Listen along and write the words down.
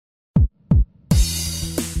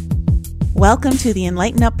Welcome to the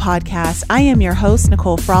Enlighten Up podcast. I am your host,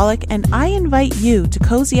 Nicole Frolick, and I invite you to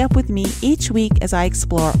cozy up with me each week as I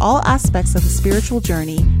explore all aspects of the spiritual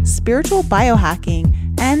journey, spiritual biohacking,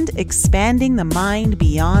 and expanding the mind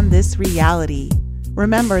beyond this reality.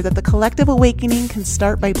 Remember that the collective awakening can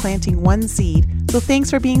start by planting one seed. So thanks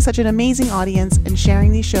for being such an amazing audience and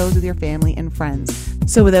sharing these shows with your family and friends.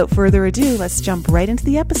 So without further ado, let's jump right into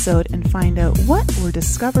the episode and find out what we're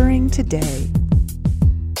discovering today.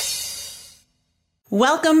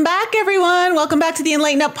 Welcome back, everyone. Welcome back to the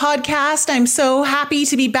Enlighten Up podcast. I'm so happy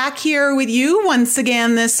to be back here with you once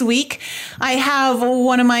again this week. I have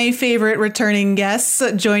one of my favorite returning guests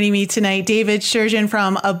joining me tonight, David Sherjan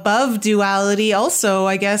from Above Duality. Also,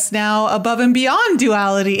 I guess now Above and Beyond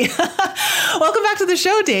Duality. Welcome back to the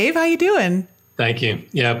show, Dave. How you doing? Thank you.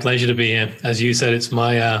 Yeah, pleasure to be here. As you said, it's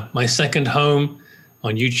my second home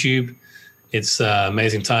on YouTube. It's an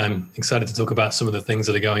amazing time. Excited to talk about some of the things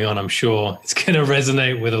that are going on. I'm sure it's going to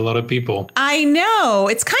resonate with a lot of people. I know.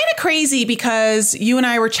 It's kind of crazy because you and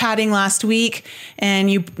I were chatting last week and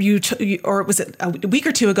or was it a week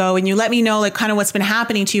or two ago, and you let me know like kind of what's been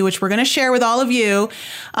happening to you, which we're going to share with all of you.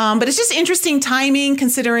 But it's just interesting timing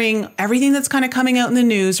considering everything that's kind of coming out in the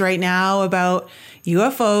news right now about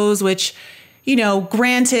UFOs, which, you know,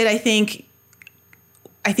 granted, I think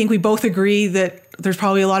we both agree that there's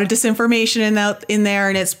probably a lot of disinformation in there,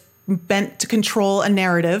 and it's meant to control a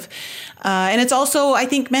narrative. And it's also, I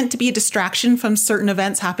think, meant to be a distraction from certain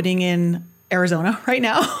events happening in Arizona right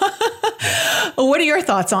now. What are your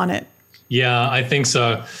thoughts on it? Yeah, I think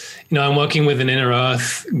so. You know, I'm working with an Inner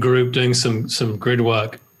Earth group doing some grid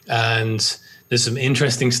work, and there's some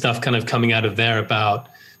interesting stuff kind of coming out of there about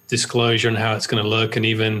disclosure and how it's going to look, and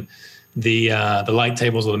even the light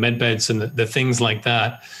tables or the med beds and the things like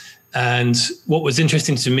that. And what was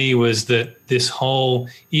interesting to me was that this whole,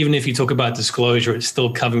 even if you talk about disclosure, it's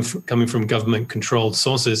still coming from government controlled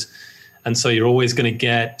sources. And so you're always going to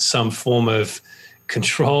get some form of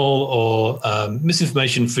control or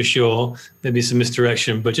misinformation for sure, maybe some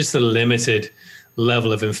misdirection, but just a limited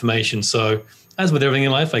level of information. So as with everything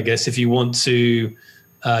in life, I guess, if you want to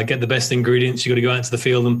get the best ingredients, you got to go out into the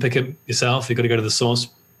field and pick it yourself. You got to go to the source.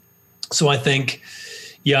 So I think,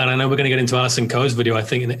 yeah, and I know we're going to get into Alison Coe's video, I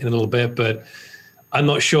think, in a little bit, but I'm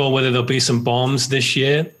not sure whether there'll be some bombs this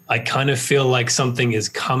year. I kind of feel like something is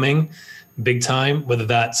coming big time, whether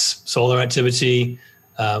that's solar activity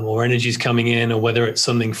or energy's coming in, or whether it's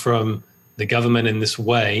something from the government in this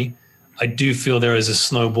way. I do feel there is a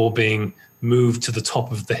snowball being moved to the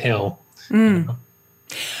top of the hill. Mm.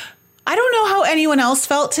 I don't know how anyone else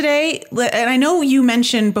felt today. And I know you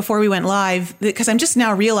mentioned before we went live, because I'm just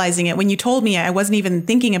now realizing it. When you told me, I wasn't even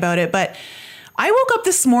thinking about it. But I woke up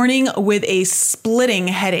this morning with a splitting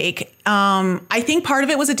headache. I think part of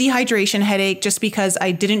it was a dehydration headache just because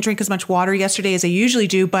I didn't drink as much water yesterday as I usually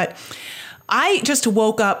do. But I just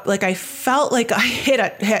woke up like I felt like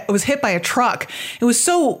I was hit by a truck. It was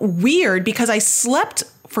so weird because I slept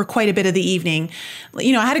for quite a bit of the evening.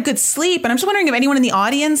 You know, I had a good sleep, and I'm just wondering if anyone in the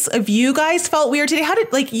audience of you guys felt weird today. How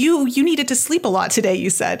did, like, you needed to sleep a lot today, you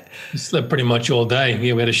said? I slept pretty much all day.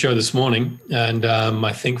 Yeah, we had a show this morning, and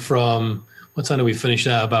I think from, what time did we finish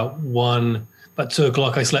that? About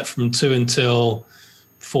 2:00. I slept from 2 until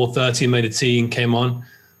 4:30, made a tea and came on.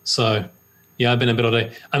 So yeah, I've been a bit all day.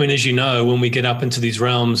 I mean, as you know, when we get up into these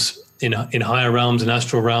realms, in higher realms and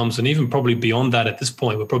astral realms, and even probably beyond that at this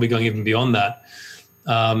point, we're probably going even beyond that.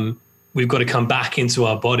 We've got to come back into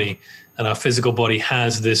our body, and our physical body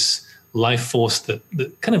has this life force that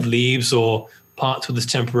kind of leaves or parts with us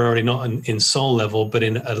temporarily, not in soul level, but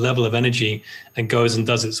in a level of energy, and goes and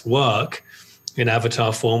does its work in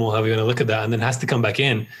avatar form, or however you want to look at that, and then has to come back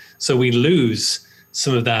in. So we lose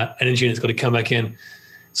some of that energy, and it's got to come back in.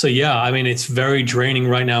 So yeah, I mean, it's very draining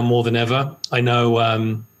right now more than ever. I know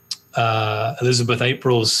Elizabeth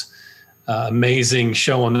April's amazing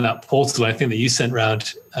show on that portal, I think that you sent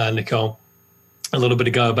around, Nicole, a little bit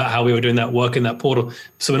ago, about how we were doing that work in that portal.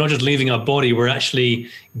 So we're not just leaving our body, we're actually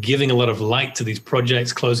giving a lot of light to these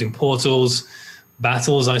projects, closing portals,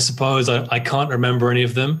 battles, I suppose. I can't remember any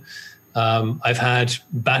of them. I've had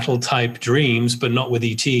battle type dreams, but not with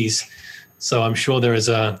ETs. So I'm sure there's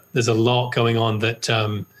a lot going on that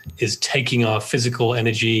is taking our physical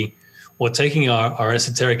energy, or taking our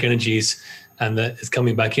esoteric energies, and that is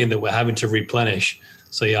coming back in, that we're having to replenish.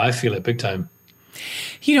 So yeah, I feel it big time.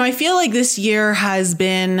 You know, I feel like this year has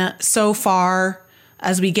been, so far,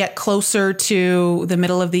 as we get closer to the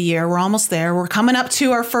middle of the year, we're almost there. We're coming up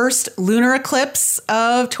to our first lunar eclipse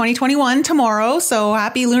of 2021 tomorrow. So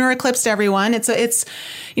happy lunar eclipse to everyone. It's,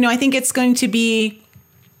 you know, I think it's going to be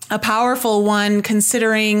a powerful one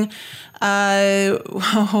considering how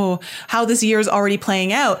this year is already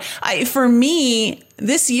playing out. For me,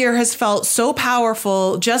 this year has felt so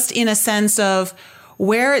powerful just in a sense of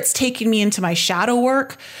where it's taken me into my shadow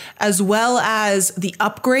work, as well as the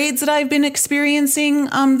upgrades that I've been experiencing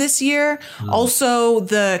this year. Also,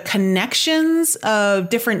 the connections of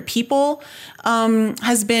different people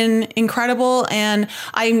has been incredible. And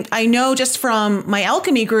I know just from my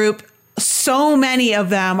alchemy group, so many of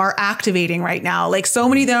them are activating right now. Like so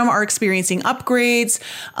many of them are experiencing upgrades,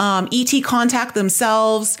 ET contact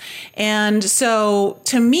themselves. And so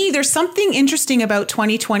to me, there's something interesting about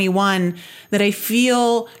 2021 that I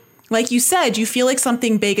feel, like you said, you feel like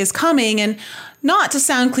something big is coming. And not to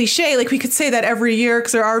sound cliche, like we could say that every year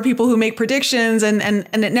because there are people who make predictions and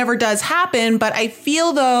it never does happen. But I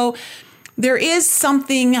feel though, there is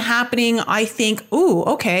something happening, I think. Ooh,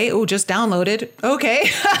 okay. Ooh, just downloaded. Okay.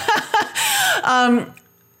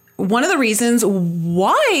 One of the reasons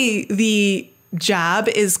why the jab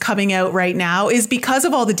is coming out right now is because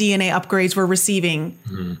of all the DNA upgrades we're receiving.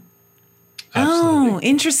 Oh,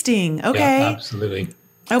 interesting. Okay. Yeah, absolutely.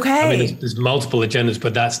 Okay. I mean, there's multiple agendas,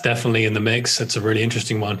 but that's definitely in the mix. It's a really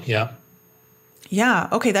interesting one. Yeah. Yeah.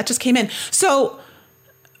 Okay. That just came in. So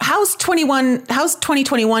how's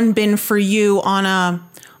 2021 been for you on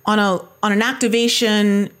an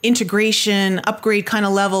activation, integration, upgrade kind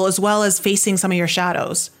of level, as well as facing some of your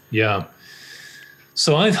shadows? Yeah.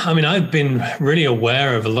 So I've been really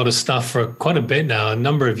aware of a lot of stuff for quite a bit now, a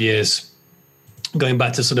number of years, going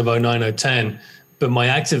back to sort of 09, 010. But my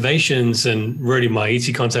activations and really my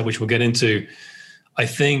ET contact, which we'll get into, I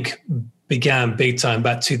think began big time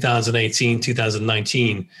back 2018,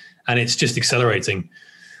 2019, and it's just accelerating.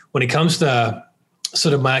 When it comes to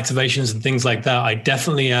sort of my activations and things like that, I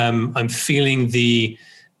definitely I'm feeling the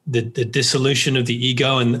dissolution of the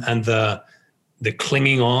ego and the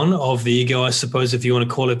clinging on of the ego, I suppose, if you want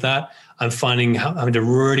to call it that. I'm finding having to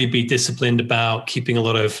really be disciplined about keeping a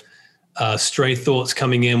lot of stray thoughts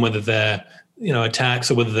coming in, whether they're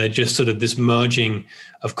attacks or whether they're just sort of this merging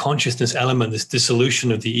of consciousness element, this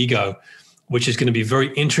dissolution of the ego, which is going to be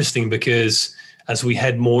very interesting because as we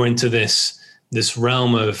head more into this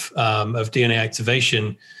realm of DNA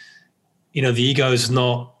activation, the ego is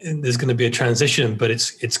not, there's going to be a transition, but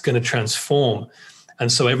it's going to transform.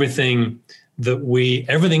 And so everything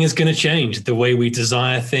is going to change. The way we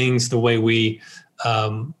desire things, the way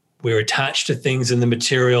we're attached to things in the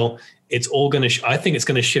material, it's all going to, I think it's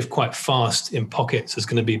going to shift quite fast in pockets. There's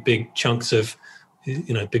going to be big chunks of,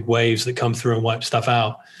 big waves that come through and wipe stuff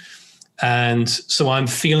out. And so I'm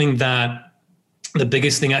feeling that the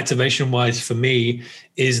biggest thing activation wise for me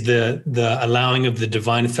is the allowing of the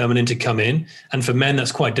divine feminine to come in. And for men,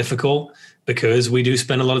 that's quite difficult because we do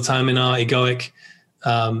spend a lot of time in our egoic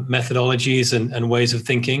methodologies and ways of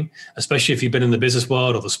thinking, especially if you've been in the business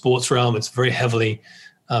world or the sports realm. It's very heavily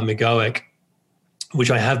egoic,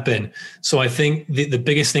 which I have been. So I think the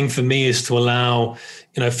biggest thing for me is to allow,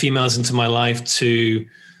 females into my life to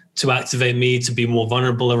activate me, to be more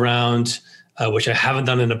vulnerable around, which I haven't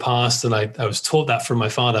done in the past. And I was taught that from my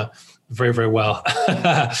father very, very well.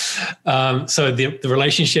 So the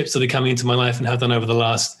relationships that are coming into my life and have done over the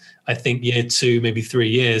last, I think, year, 2, maybe 3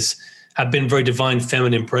 years, have been very divine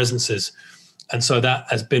feminine presences. And so that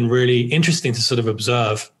has been really interesting to sort of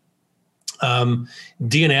observe.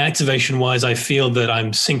 DNA activation wise, I feel that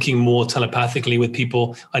I'm syncing more telepathically with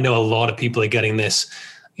people. I know a lot of people are getting this.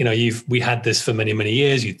 We had this for many, many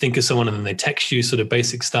years. You think of someone and then they text you sort of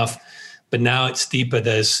basic stuff, but now it's deeper.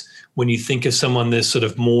 When you think of someone, there's sort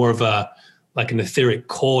of more of like an etheric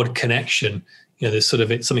chord connection. There's sort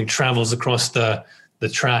of something travels across the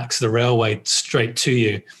tracks, the railway straight to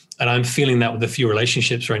you. And I'm feeling that with a few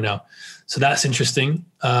relationships right now. So that's interesting.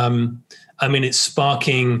 It's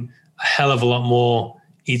sparking a hell of a lot more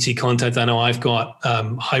ET contact. I know I've got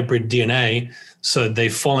hybrid DNA, so they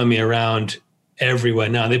follow me around everywhere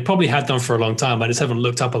now. They probably had done for a long time. I just haven't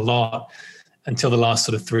looked up a lot until the last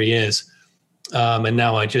sort of 3 years. And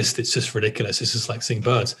now it's just ridiculous. It's just like seeing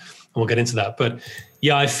birds. And we'll get into that. But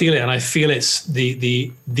yeah, I feel it. And I feel it's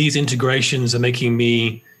these integrations are making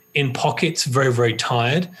me in pockets very, very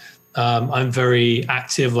tired. I'm very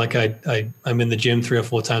active. Like I'm in the gym 3 or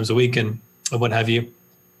 4 times a week and what have you.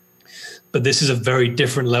 But this is a very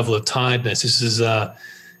different level of tiredness. This is,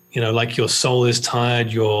 like your soul is tired,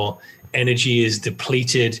 your energy is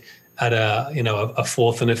depleted at a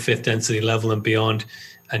 4th and a 5th density level and beyond.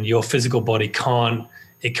 And your physical body can't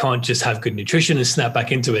just have good nutrition and snap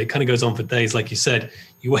back into it. It kind of goes on for days. Like you said,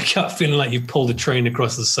 you wake up feeling like you've pulled a train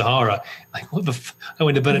across the Sahara. Like, I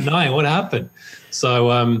went to bed at 9. What happened?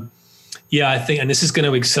 So, I think, and this is going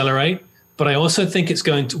to accelerate, But I also think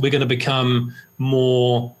we're going to become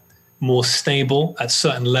more stable at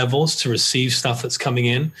certain levels to receive stuff that's coming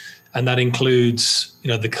in. And that includes,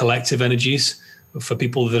 the collective energies for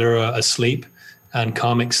people that are asleep, and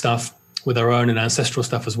karmic stuff with our own and ancestral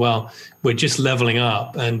stuff as well. We're just leveling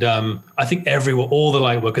up. And I think all the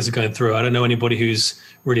light workers are going through. I don't know anybody who's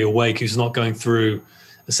really awake, who's not going through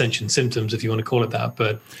ascension symptoms, if you want to call it that.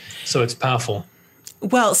 But so it's powerful.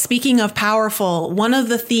 Well, speaking of powerful, one of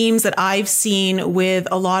the themes that I've seen with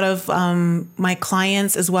a lot of my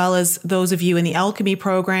clients, as well as those of you in the alchemy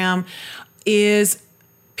program, is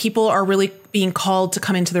people are really being called to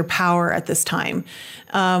come into their power at this time,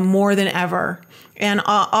 more than ever. And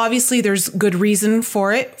obviously there's good reason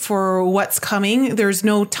for it, for what's coming. There's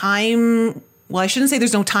no time. Well, I shouldn't say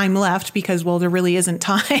there's no time left, because, well, there really isn't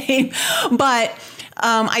time. But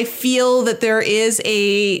I feel that there is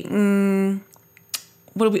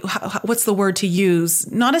what's the word to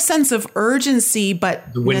use? Not a sense of urgency,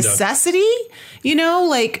 but necessity,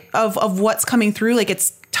 of what's coming through. Like,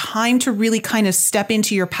 it's time to really kind of step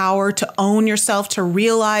into your power, to own yourself, to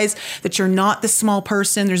realize that you're not this small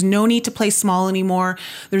person. There's no need to play small anymore.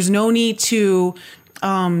 There's no need to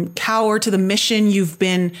cower to the mission you've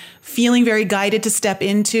been feeling very guided to step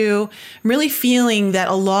into. I'm really feeling that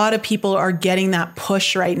a lot of people are getting that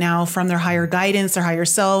push right now from their higher guidance, their higher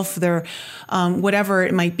self, their whatever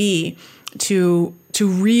it might be, to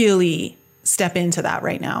really step into that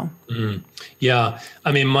right now. Mm. Yeah.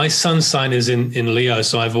 I mean, my sun sign is in Leo.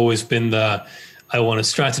 So I've always been I want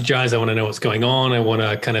to strategize. I want to know what's going on. I want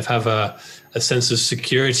to kind of have a sense of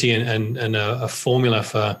security and a formula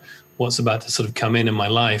for what's about to sort of come in my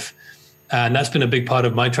life. And that's been a big part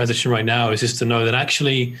of my transition right now, is just to know that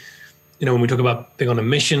actually, when we talk about being on a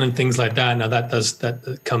mission and things like that, now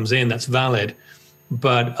that comes in, that's valid.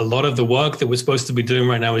 But a lot of the work that we're supposed to be doing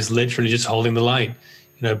right now is literally just holding the light,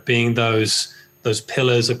 being those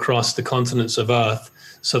pillars across the continents of Earth,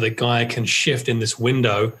 so that Gaia can shift in this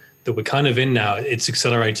window that we're kind of in now. It's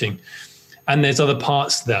accelerating. And there's other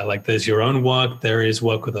parts to that, like there's your own work, there is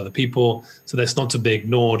work with other people. So that's not to be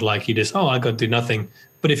ignored, like you just, I got to do nothing.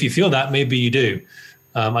 But if you feel that, maybe you do.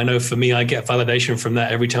 I know for me, I get validation from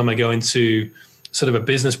that every time I go into sort of a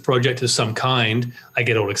business project of some kind. I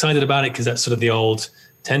get all excited about it, because that's sort of the old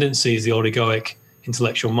tendencies, the old egoic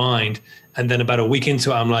intellectual mind. And then about a week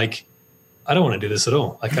into it, I'm like, I don't want to do this at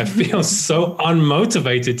all. Like, I feel so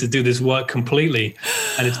unmotivated to do this work completely.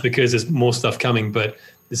 And it's because there's more stuff coming, but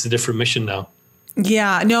it's a different mission now.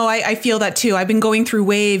 Yeah, no, I feel that too. I've been going through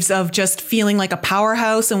waves of just feeling like a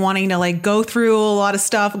powerhouse and wanting to like go through a lot of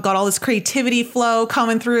stuff. Got all this creativity flow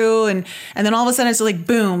coming through, and then all of a sudden it's like,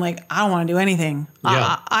 boom, like I don't want to do anything.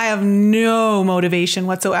 Yeah. I have no motivation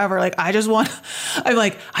whatsoever. Like I just want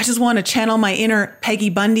to channel my inner Peggy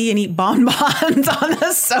Bundy and eat bonbons on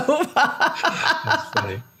the sofa. That's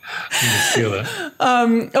funny. I feel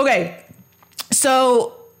that. Okay,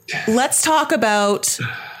 so let's talk about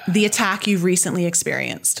the attack you've recently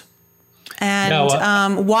experienced,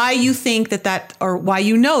 and why you think that or why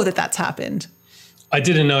you know that that's happened. I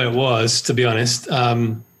didn't know it was, to be honest.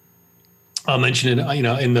 I'll mention it,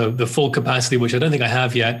 in the full capacity, which I don't think I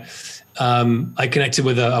have yet. I connected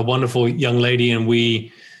with a wonderful young lady, and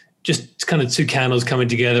we just kind of two candles coming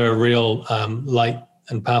together, a real light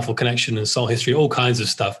and powerful connection, and soul history, all kinds of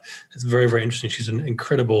stuff. It's very, very interesting. She's an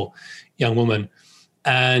incredible young woman.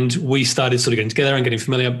 And we started sort of getting together and getting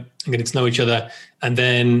familiar and getting to know each other. And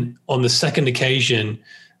then on the second occasion,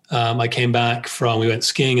 I came back we went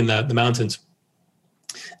skiing in the mountains.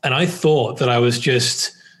 And I thought that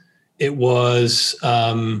it was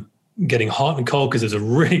getting hot and cold, because there's a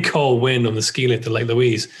really cold wind on the ski lift at Lake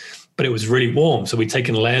Louise, but it was really warm. So we'd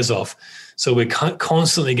taken layers off. So we're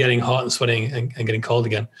constantly getting hot and sweating and getting cold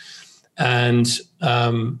again. And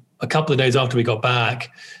a couple of days after we got back,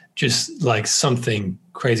 just like something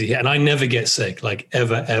crazy hit. And I never get sick, like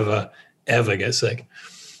ever get sick.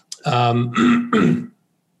 And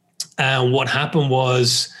what happened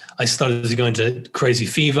was I started to go into crazy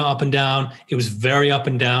fever up and down. It was very up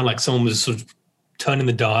and down, like someone was sort of turning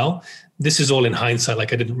the dial. This is all in hindsight,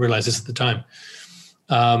 like I didn't realize this at the time.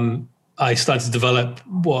 I started to develop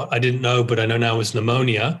what I didn't know, but I know now was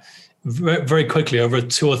pneumonia very, very quickly over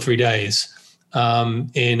 2 or 3 days.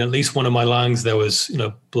 In at least one of my lungs, there was,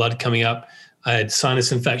 blood coming up. I had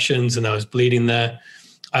sinus infections and I was bleeding there.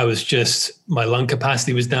 My lung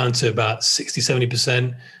capacity was down to about 60,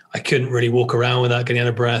 70%. I couldn't really walk around without getting out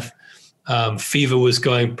of breath. Fever was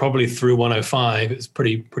going probably through 105. It was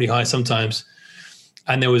pretty high sometimes.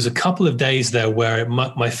 And there was a couple of days there where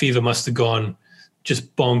my fever must have gone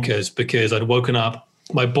just bonkers, because I'd woken up.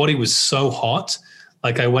 My body was so hot.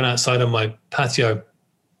 Like I went outside on my patio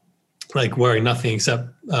like wearing nothing except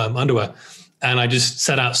underwear. And I just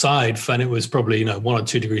sat outside, and it was probably, 1 or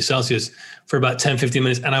 2 degrees Celsius for about 10, 15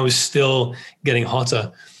 minutes. And I was still getting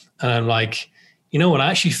hotter. And I'm like, you know what?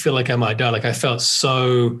 I actually feel like I might die. Like I felt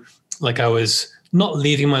so like I was not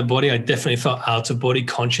leaving my body. I definitely felt out of body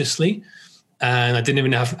consciously. And I didn't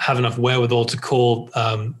even have enough wherewithal to call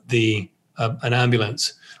an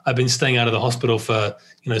ambulance. I've been staying out of the hospital for,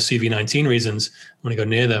 CV-19 reasons. When I go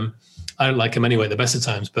near them, I don't like them anyway at the best of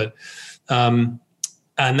times. But, and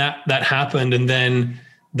that happened. And then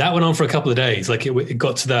that went on for a couple of days. Like it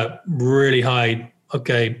got to that really high,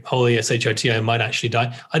 okay, holy shit, I might actually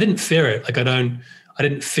die. I didn't fear it. Like I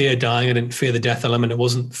didn't fear dying. I didn't fear the death element. It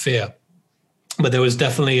wasn't fear, but there was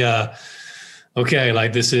definitely okay,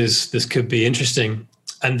 like this could be interesting.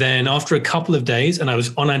 And then after a couple of days, and I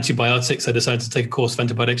was on antibiotics, I decided to take a course of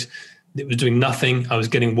antibiotics. It was doing nothing. I was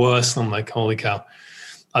getting worse. I'm like, holy cow.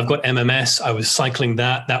 I've got MMS. I was cycling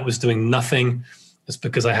that. That was doing nothing. It's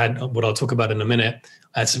because I had what I'll talk about in a minute.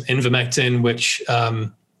 I had some Ivermectin, which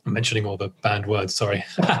I'm mentioning all the banned words. Sorry.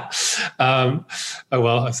 Oh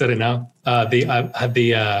well, I've said it now. I had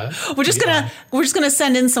the. We're just gonna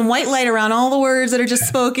send in some white light around all the words that are just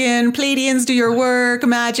spoken. Pleiadians, do your work.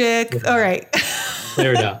 Magic. All right.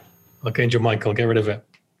 Clear it out. Archangel Michael, get rid of it.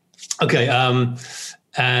 Okay.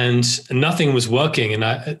 And nothing was working, and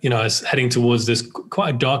I was heading towards this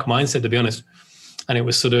quite a dark mindset, to be honest. And it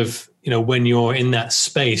was sort of, when you're in that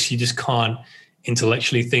space, you just can't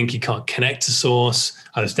intellectually think, you can't connect to source.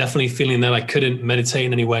 I was definitely feeling that I couldn't meditate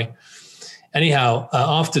in any way. Anyhow,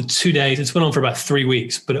 after 2 days, it's went on for about 3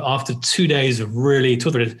 weeks, but after 2 days of really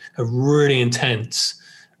intense,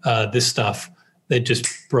 this stuff, they just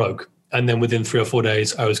broke. And then within 3 or 4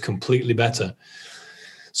 days, I was completely better.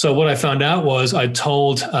 So what I found out was I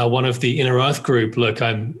told one of the Inner Earth group, look,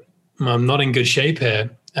 I'm not in good shape here.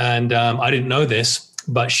 And I didn't know this,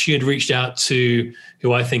 but she had reached out to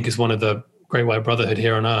who I think is one of the Great White Brotherhood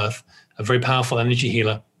here on Earth, a very powerful energy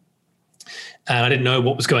healer. And I didn't know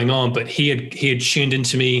what was going on, but he had tuned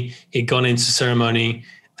into me. He'd gone into ceremony,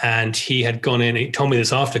 and he had gone in. He told me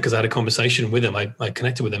this after, because I had a conversation with him. I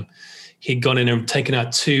connected with him. He'd gone in and taken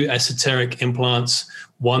out 2 esoteric implants,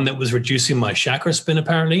 one that was reducing my chakra spin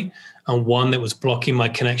apparently, and one that was blocking my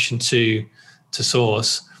connection to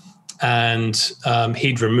source. And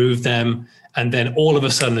he'd removed them. And then all of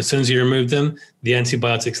a sudden, as soon as he removed them, the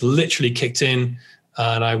antibiotics literally kicked in,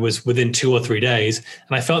 and I was within 2 or 3 days.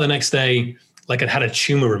 And I felt the next day like I'd had a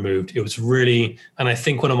tumor removed. It was really, and I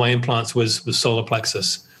think one of my implants was solar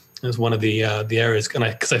plexus. It was one of the areas, and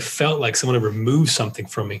because I felt like someone had removed something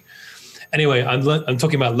from me. Anyway, I'm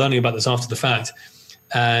talking about learning about this after the fact,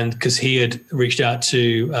 and because he had reached out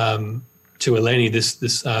to Eleni,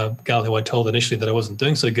 this gal who I told initially that I wasn't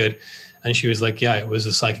doing so good. And she was like, yeah, it was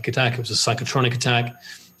a psychic attack. It was a psychotronic attack.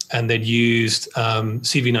 And they'd used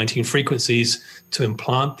CV-19 frequencies to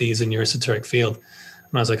implant these in your esoteric field.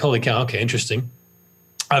 And I was like, holy cow, okay, interesting.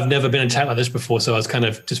 I've never been attacked like this before, so I was kind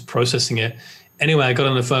of just processing it. Anyway, I got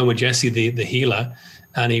on the phone with Jesse, the healer,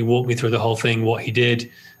 and he walked me through the whole thing, what he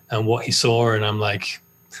did and what he saw. And I'm like,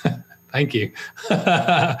 thank you.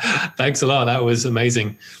 Thanks a lot. That was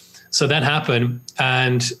amazing. So that happened,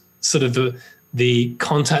 and sort of the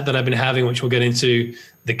contact that I've been having, which we'll get into,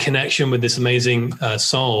 the connection with this amazing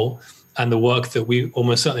soul, and the work that we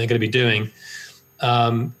almost certainly are going to be doing,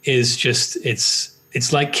 is just,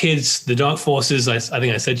 it's like kids, the dark forces, I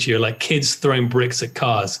think I said to you, are like kids throwing bricks at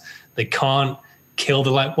cars. They can't kill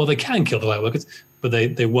the light. Well, they can kill the light workers, but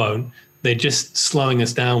they won't. They're just slowing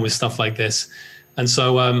us down with stuff like this. And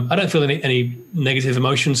so I don't feel any negative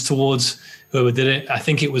emotions towards whoever did it. I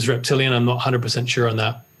think it was reptilian. I'm not 100% sure on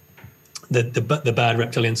that. The bad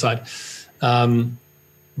reptilian side,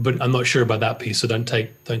 but I'm not sure about that piece. So don't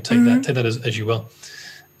take that. Take that as you will.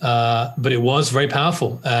 But it was very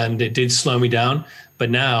powerful, and it did slow me down.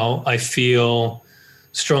 But now I feel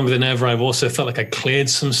stronger than ever. I've also felt like I cleared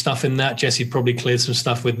some stuff in that. Jesse probably cleared some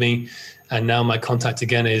stuff with me, and now my contact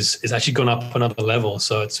again is actually gone up another level.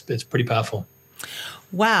 So it's pretty powerful.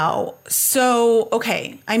 Wow. So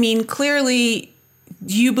okay, I mean, clearly,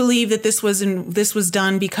 you believe that this was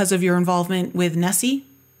done because of your involvement with NESI?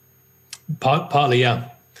 Partly, yeah.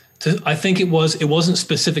 I think it wasn't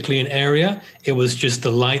specifically an area. It was just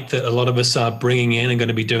the light that a lot of us are bringing in and going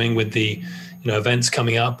to be doing with the events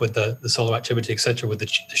coming up, with the solar activity, et cetera, with the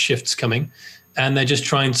shifts coming. And they're just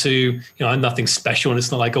trying to, I'm nothing special. And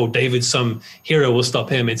it's not like, oh, David's some hero, we'll stop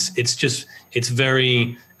him. It's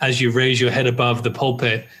very, as you raise your head above the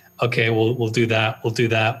pulpit, okay, we'll do that. We'll do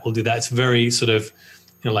that. We'll do that. It's very sort of,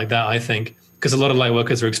 like that, I think, because a lot of light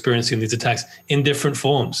workers are experiencing these attacks in different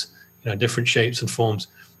forms, different shapes and forms.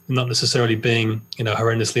 not necessarily being,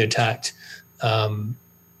 horrendously attacked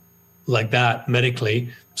like that medically,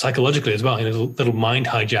 psychologically as well, little mind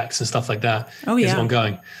hijacks and stuff like that is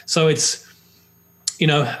ongoing. So it's,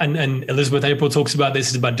 and Elizabeth April talks about this,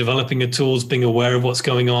 is about developing your tools, being aware of what's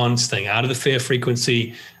going on, staying out of the fear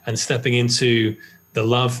frequency and stepping into the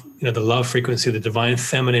love, the love frequency, the divine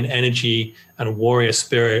feminine energy and warrior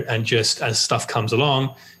spirit. And just as stuff comes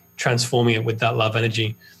along, transforming it with that love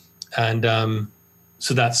energy. And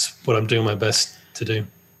so that's what I'm doing my best to do.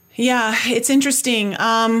 Yeah, it's interesting.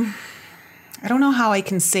 I don't know how I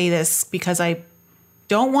can say this because I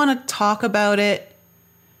don't want to talk about it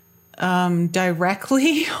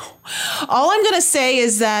directly. All I'm going to say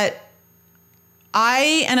is that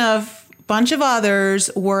I and a bunch of others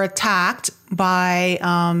were attacked by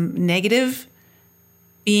negative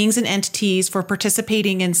beings and entities for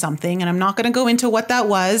participating in something. And I'm not going to go into what that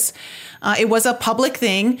was. It was a public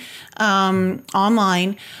thing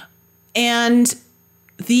online. And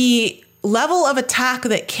the level of attack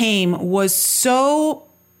that came was so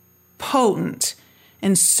potent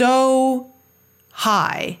and so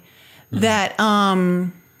high that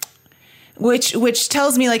which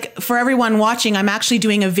tells me, like, for everyone watching, I'm actually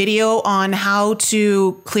doing a video on how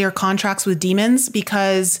to clear contracts with demons,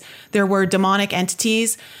 because there were demonic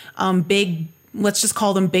entities, let's just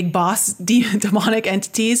call them big boss demonic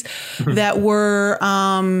entities that were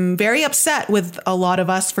very upset with a lot of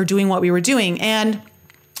us for doing what we were doing. And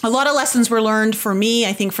a lot of lessons were learned for me,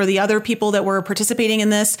 I think, for the other people that were participating in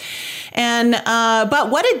this. And but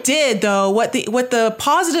what it did, though, what the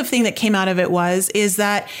positive thing that came out of it is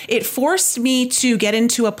that it forced me to get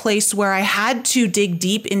into a place where I had to dig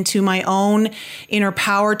deep into my own inner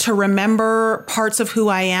power to remember parts of who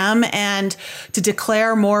I am and to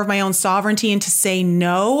declare more of my own sovereignty and to say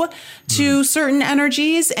no to certain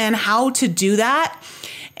energies and how to do that.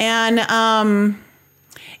 And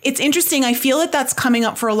it's interesting. I feel that that's coming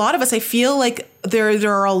up for a lot of us. I feel like there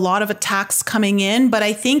are a lot of attacks coming in, but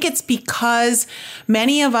I think it's because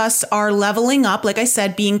many of us are leveling up, like I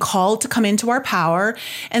said, being called to come into our power.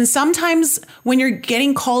 And sometimes when you're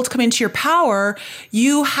getting called to come into your power,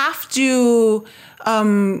 you have to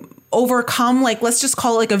overcome, like, let's just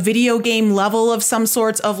call it like a video game level of some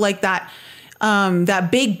sorts of like that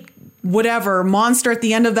big whatever monster at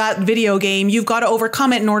the end of that video game. You've got to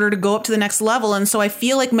overcome it in order to go up to the next level. And so I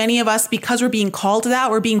feel like many of us, because we're being called to that,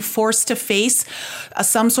 we're being forced to face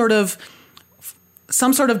some sort of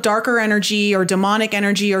darker energy or demonic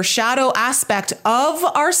energy or shadow aspect of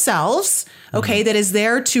ourselves, okay, that is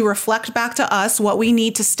there to reflect back to us what we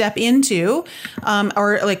need to step into,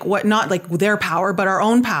 or like what, not like their power, but our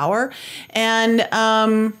own power. And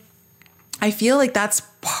I feel like that's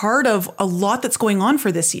part of a lot that's going on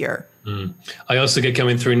for this year. I also get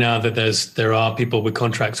coming through now that there are people with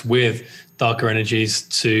contracts with darker energies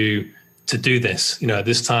to do this. At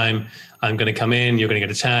this time, I'm going to come in, you're going to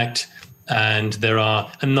get attacked. And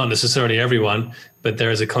and not necessarily everyone, but there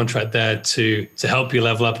is a contract there to help you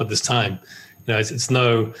level up at this time. It's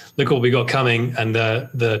no, look what we got coming, and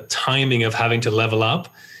the timing of having to level up.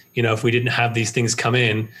 If we didn't have these things come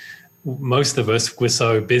in, most of us, we're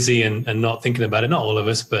so busy and not thinking about it. Not all of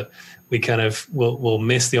us, but we kind of will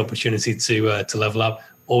miss the opportunity to level up,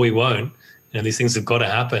 or we won't. These things have got to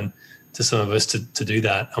happen to some of us to do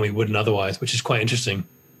that, and we wouldn't otherwise, which is quite interesting.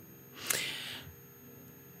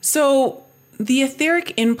 So the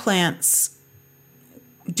etheric implants,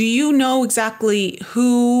 do you know exactly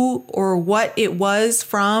who or what it was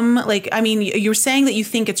from? Like, I mean, you're saying that you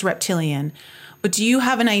think it's reptilian, but do you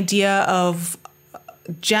have an idea of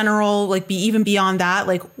general, like, even beyond that,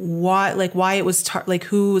 like why it was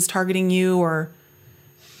who was targeting you? Or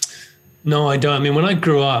no, I don't. I mean, when I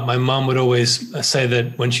grew up, my mom would always say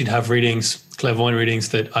that when she'd have readings, clairvoyant readings,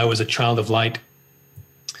 that I was a child of light.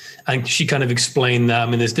 And she kind of explained that. I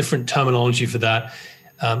mean, there's different terminology for that.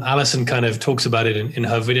 Alison kind of talks about it in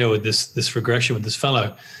her video with this regression with this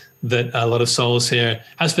fellow, that a lot of souls here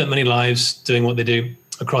have spent many lives doing what they do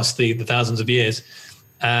across the thousands of years.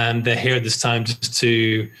 And they're here at this time just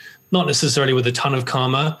to, not necessarily with a ton of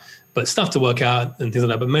karma, but stuff to work out and things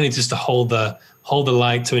like that, but mainly just to hold the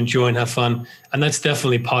light, to enjoy and have fun. And that's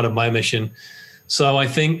definitely part of my mission. So I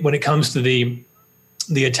think when it comes to the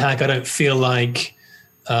attack, I don't feel like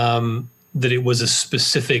that it was a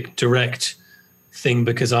specific direct thing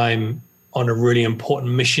because I'm on a really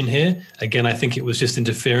important mission here. Again, I think it was just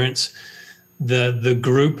interference. The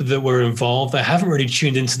group that were involved, I haven't really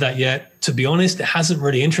tuned into that yet. To be honest, it hasn't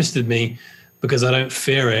really interested me because I don't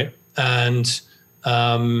fear it. And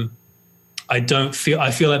I feel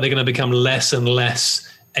like they're going to become less and less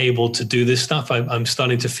able to do this stuff. I'm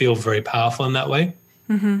starting to feel very powerful in that way.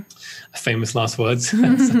 Famous last words.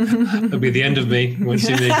 That'll be the end of me. You won't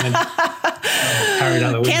see me again. Carried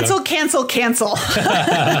out the window. Cancel.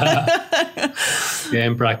 Yeah,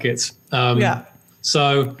 in brackets. Yeah.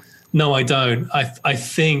 So no, I don't. I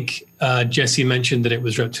think Jesse mentioned that it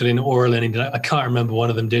was reptilian or Lenny. I can't remember, one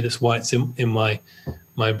of them did. It's why it's in my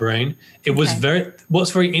brain. It was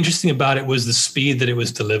what's very interesting about it was the speed that it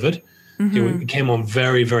was delivered. It came on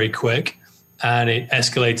very, very quick, and it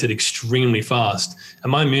escalated extremely fast.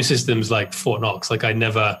 And my immune system's like Fort Knox. Like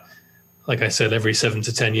I said, every 7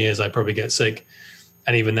 to 10 years, I probably get sick.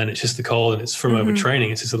 And even then it's just the cold, and it's from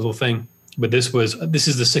overtraining. It's just a little thing. But this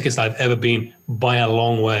is the sickest I've ever been by a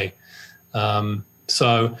long way.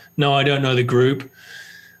 So no, I don't know the group.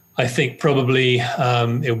 I think probably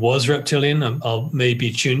it was reptilian. I'll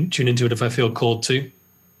maybe tune into it if I feel called to.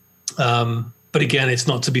 But again, it's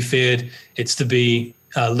not to be feared. It's to be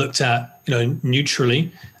looked at,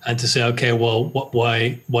 neutrally, and to say, okay, well,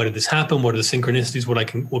 why did this happen? What are the synchronicities?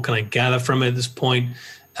 What can I gather from it at this point?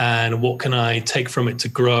 And what can I take from it to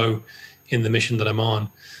grow in the mission that I'm on?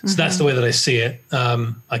 So that's the way that I see it.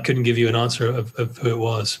 I couldn't give you an answer of who it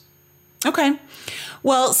was. Okay.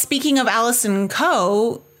 Well, speaking of Allison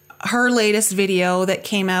Coe, her latest video that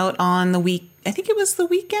came out on I think it was the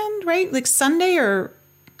weekend, right? Like Sunday or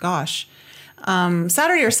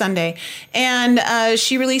Saturday or Sunday. And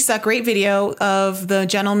she released that great video of the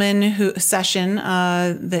gentleman session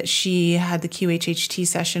that she had the QHHT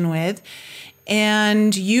session with.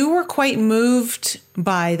 And you were quite moved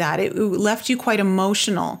by that. It left you quite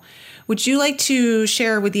emotional. Would you like to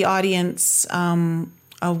share with the audience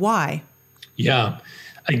why? Yeah.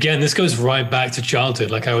 Again, this goes right back to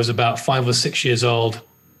childhood. Like I was about 5 or 6 years old,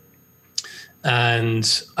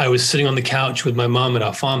 and I was sitting on the couch with my mom at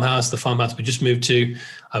our farmhouse, the farmhouse we just moved to.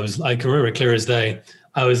 I can remember it clear as day.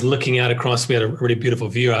 I was looking out across, we had a really beautiful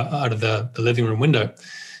view out of the living room window.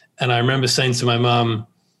 And I remember saying to my mom,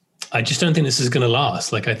 I just don't think this is going to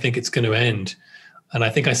last. Like, I think it's going to end. And I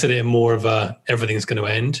think I said it in more of a everything's going to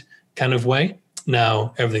end kind of way.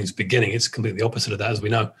 Now everything's beginning. It's completely opposite of that, as we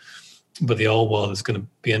know. But the old world is going to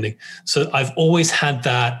be ending. So I've always had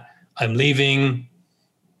that. I'm leaving.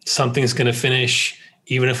 Something's going to finish.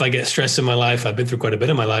 Even if I get stressed in my life, I've been through quite a bit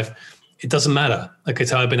in my life. It doesn't matter. Like,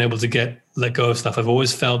 it's how I've been able to let go of stuff. I've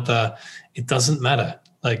always felt that it doesn't matter.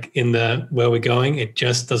 Like where we're going, it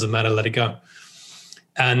just doesn't matter. Let it go.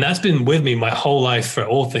 And that's been with me my whole life for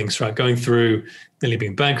all things, right? Going through nearly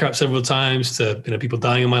being bankrupt several times to, people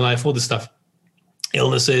dying in my life, all this stuff,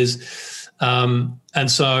 illnesses. And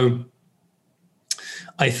so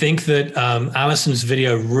I think that Allison's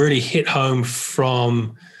video really hit home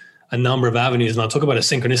from a number of avenues. And I'll talk about a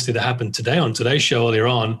synchronicity that happened today on today's show earlier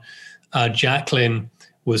on. Jacqueline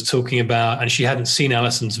was talking about, and she hadn't seen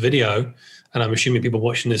Allison's video, and I'm assuming people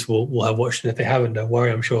watching this will have watched it. If they haven't, don't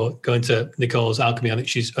worry. I'm sure. Go into Nicole's Alchemy. I think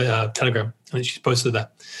she's Telegram. I think she's posted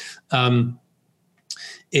that.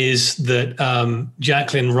 Is that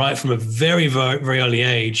Jacqueline, right from a very, very, very early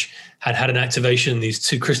age, had an activation. These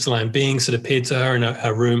two crystalline beings that appeared to her in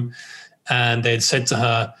her room, and they had said to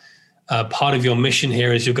her, part of your mission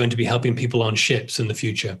here is you're going to be helping people on ships in the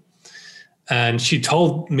future. And she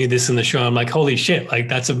told me this in the show. I'm like, holy shit. Like,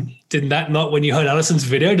 did that not, when you heard Allison's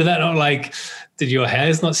video, did that not did your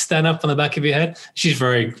hairs not stand up on the back of your head? She's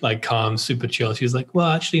very calm, super chill. She was like, well,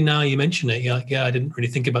 actually, now you mention it. You're like, yeah, I didn't really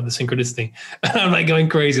think about the synchronicity. And I'm going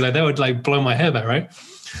crazy. That would blow my hair back, right?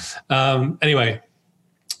 Anyway,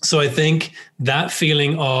 so I think that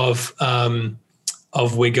feeling of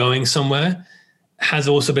we're going somewhere has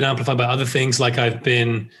also been amplified by other things. Like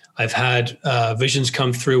I've had visions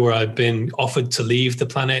come through where I've been offered to leave the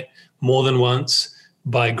planet more than once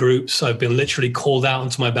by groups. I've been literally called out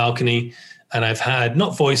onto my balcony, and I've had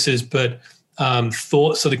not voices, but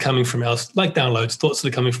thoughts that are coming from else, like downloads, thoughts that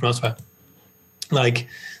are coming from elsewhere. Like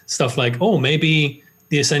stuff like, oh, maybe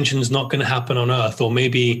the ascension is not going to happen on Earth, or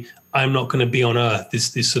maybe I'm not going to be on Earth.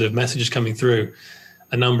 This sort of message is coming through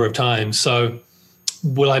a number of times. So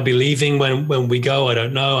will I be leaving when we go? I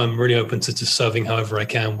don't know. I'm really open to just serving however I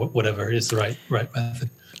can, whatever is the right method.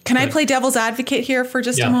 Can I play devil's advocate here for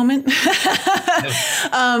just a moment?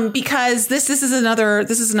 Because this is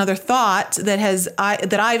another thought that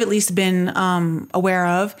I've at least been aware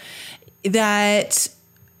of. That,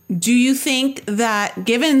 do you think that,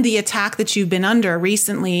 given the attack that you've been under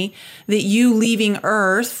recently, that you leaving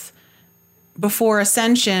Earth before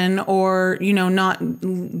ascension, or not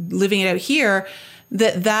living it out here,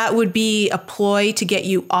 that would be a ploy to get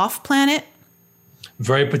you off planet?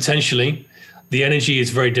 Very potentially. The energy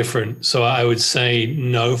is very different. So I would say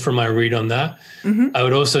no from my read on that. Mm-hmm. I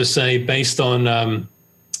would also say, based on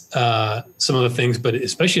some other things, but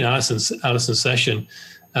especially in Allison's session,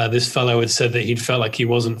 this fellow had said that he'd felt like he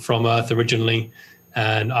wasn't from Earth originally.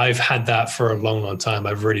 And I've had that for a long, long time.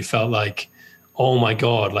 I've really felt like, oh my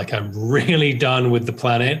God, like I'm really done with the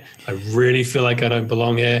planet. I really feel like I don't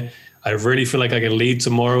belong here. I really feel like I can leave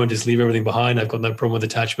tomorrow and just leave everything behind. I've got no problem with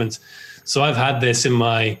attachments. So I've had this in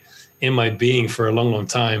my being for a long, long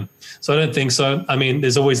time. So I don't think so. I mean,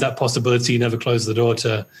 there's always that possibility. You never close the door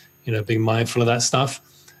to, being mindful of that stuff.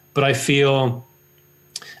 But I feel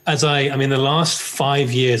the last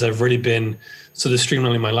 5 years, I've really been sort of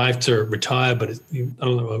streamlining my life to retire, but I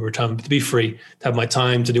don't know about retirement, but to be free, to have my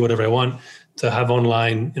time to do whatever I want, to have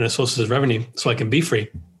online, sources of revenue so I can be free.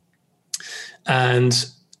 And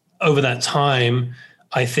over that time,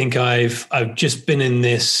 I think I've just been in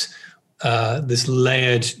this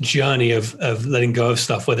layered journey of letting go of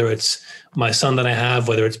stuff, whether it's my son that I have,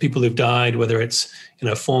 whether it's people who've died, whether it's,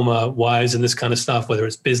 former wives and this kind of stuff, whether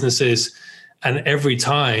it's businesses. And every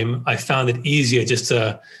time I found it easier just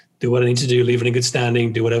to do what I need to do, leave it in good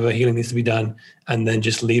standing, do whatever healing needs to be done, and then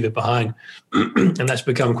just leave it behind. And that's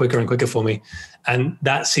become quicker and quicker for me. And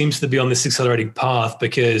that seems to be on this accelerating path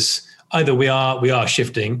because either we are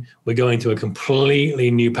shifting, we're going to a completely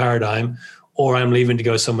new paradigm, or I'm leaving to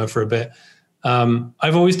go somewhere for a bit.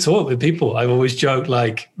 I've always talked with people. I've always joked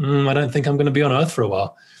like, I don't think I'm going to be on Earth for a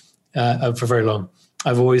while, for very long.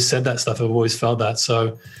 I've always said that stuff. I've always felt that.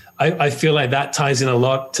 So I feel like that ties in a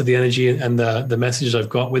lot to the energy and the messages I've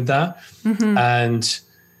got with that. Mm-hmm. And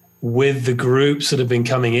with the groups that have been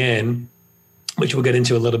coming in, which we'll get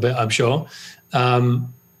into a little bit, I'm sure,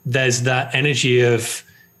 there's that energy of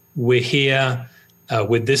we're here.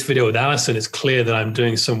 With this video with Allison, it's clear that I'm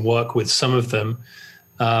doing some work with some of them.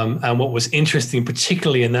 And what was interesting,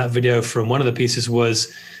 particularly in that video from one of the pieces,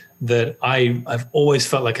 was that I've always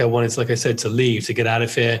felt like I wanted, like I said, to leave, to get out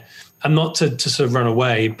of here. And not to sort of run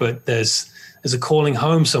away, but there's a calling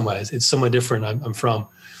home somewhere. It's somewhere different I'm from,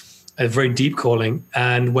 a very deep calling.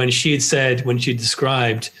 And when she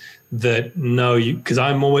described that, no, because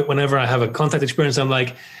I'm always, whenever I have a contact experience, I'm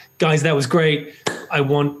like, guys, that was great. I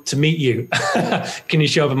want to meet you. Can you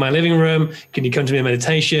show up in my living room? Can you come to me in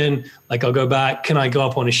meditation? Like, I'll go back. Can I go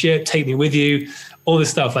up on a ship? Take me with you? All this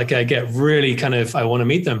stuff. Like, I get really I want to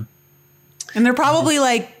meet them. And they're probably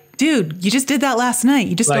like, dude, you just did that last night.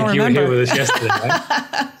 You just don't remember. Like, you were here with us yesterday,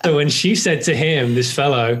 right? So when she said to him, this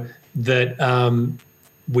fellow, that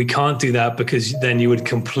we can't do that because then you would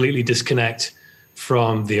completely disconnect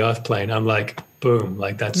from the earth plane. I'm like, boom,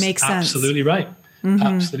 like that's makes sense. Absolutely right. Mm-hmm.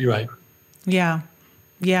 Absolutely right. Yeah.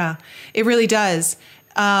 Yeah, it really does.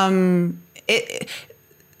 So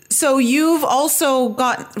you've also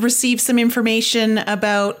received some information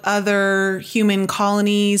about other human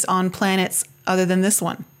colonies on planets other than this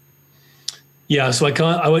one. Yeah, so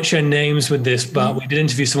I won't share names with this, but we did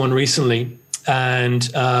interview someone recently, and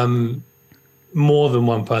more than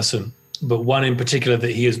one person, but one in particular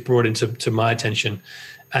that he has brought into my attention.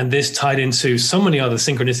 And this tied into so many other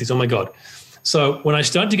synchronicities. Oh my God. So when I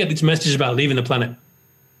started to get these messages about leaving the planet,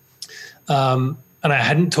 and I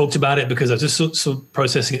hadn't talked about it because I was just sort of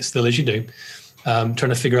processing it still as you do, trying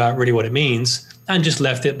to figure out really what it means, and just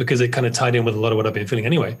left it because it kind of tied in with a lot of what I've been feeling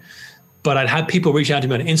anyway. But I'd had people reach out to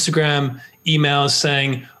me on Instagram, emails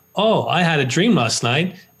saying, oh, I had a dream last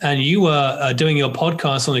night and you were doing your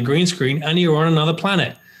podcast on the green screen and you were on another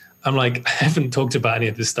planet. I'm like, I haven't talked about any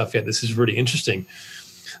of this stuff yet. This is really interesting.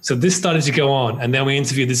 So this started to go on. And then we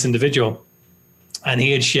interviewed this individual and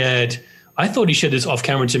he had shared, I thought he shared this off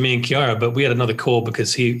camera to me and Kiara, but we had another call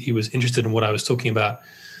because he was interested in what I was talking about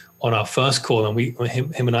on our first call. And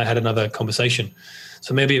him and I had another conversation.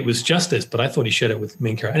 So maybe it was just this, but I thought he shared it with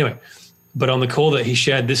me and Kiara. Anyway, but on the call that he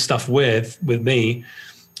shared this stuff with me,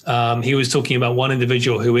 he was talking about one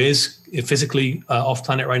individual who is physically off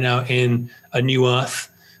planet right now in a new Earth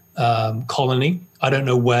colony. I don't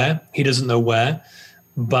know where. He doesn't know where.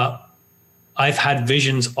 But I've had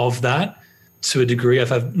visions of that to a degree. I've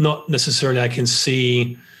had, not necessarily I can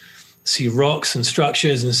see rocks and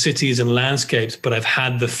structures and cities and landscapes, but I've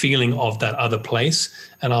had the feeling of that other place.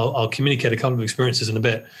 And I'll communicate a couple of experiences in a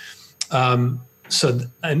bit.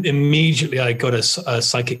 And immediately I got a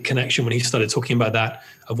psychic connection when he started talking about that,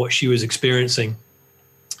 of what she was experiencing.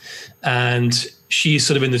 And she's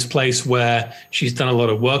sort of in this place where she's done a lot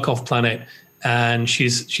of work off planet and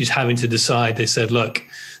she's having to decide. They said, look,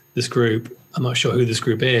 this group, I'm not sure who this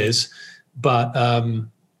group is, but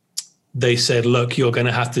they said, look, you're going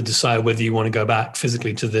to have to decide whether you want to go back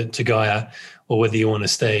physically to Gaia or whether you want to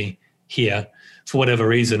stay here for whatever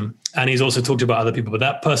reason. And he's also talked about other people, but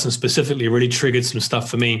that person specifically really triggered some stuff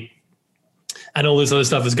for me. And all this other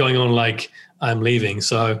stuff is going on, like I'm leaving.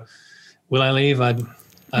 So will I leave?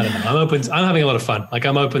 I don't know. I'm open. I'm having a lot of fun. Like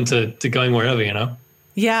I'm open to going wherever, you know?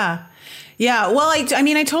 Yeah. Yeah. Well, I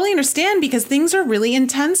mean, I totally understand because things are really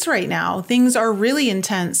intense right now. Things are really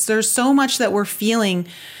intense. There's so much that we're feeling.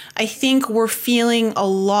 I think we're feeling a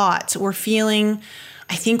lot.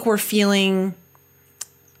 I think we're feeling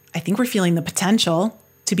the potential,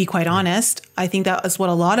 to be quite honest. I think that is what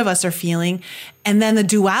a lot of us are feeling. And then the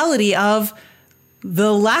duality of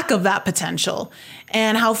the lack of that potential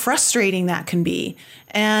and how frustrating that can be.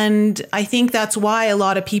 And I think that's why a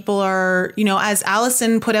lot of people are, as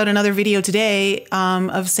Allison put out another video today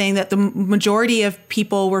of saying that the majority of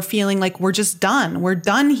people were feeling like we're just done. We're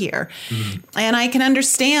done here. Mm-hmm. And I can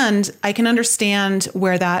understand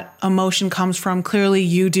where that emotion comes from. Clearly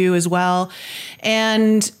you do as well.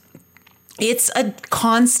 And it's a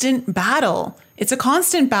constant battle. It's a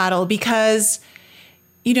constant battle because,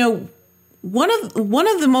 one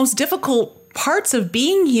of the most difficult parts of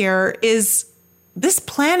being here is this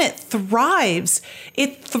planet thrives.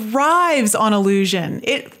 It thrives on illusion.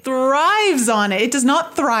 It thrives on it. It does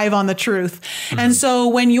not thrive on the truth. Mm-hmm. And so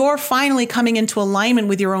when you're finally coming into alignment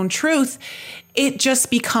with your own truth, it just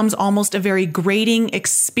becomes almost a very grating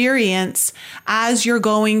experience as you're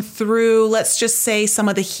going through, let's just say, some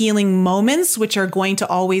of the healing moments, which are going to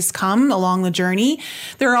always come along the journey.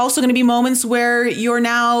 There are also going to be moments where you're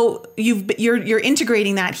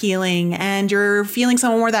integrating that healing and you're feeling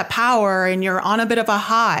some more of that power and you're on a bit of a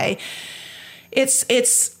high. It's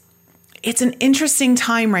an interesting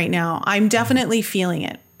time right now. I'm definitely feeling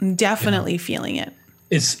it. Feeling it.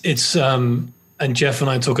 And Jeff and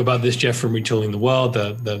I talk about this, Jeff from Retooling the World,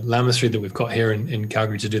 the Lamastery that we've got here in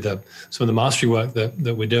Calgary to do some of the mastery work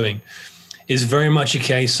that we're doing, is very much a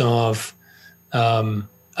case of, and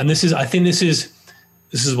this is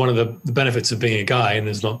one of the benefits of being a guy, and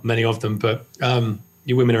there's not many of them, but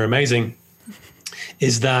you women are amazing,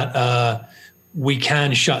 is that we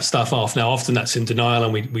can shut stuff off. Now, often that's in denial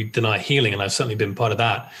and we deny healing, and I've certainly been part of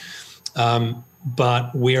that.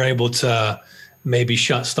 But we're able to maybe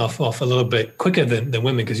shut stuff off a little bit quicker than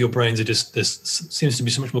women, because your brains are just, there seems to be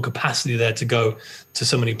so much more capacity there to go to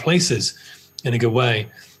so many places in a good way.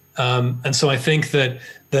 And so I think that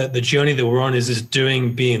the journey that we're on is this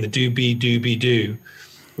doing, being, the do, be, do,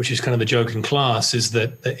 which is kind of the joke in class, is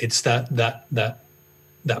that it's that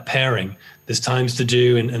pairing. There's times to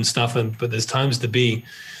do and stuff, but there's times to be.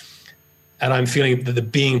 And I'm feeling that the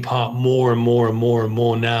being part more and more and more and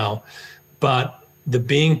more now. But the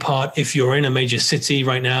being part, if you're in a major city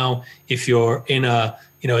right now, if you're in a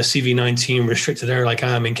CV-19 restricted area like I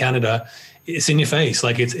am in Canada, it's in your face.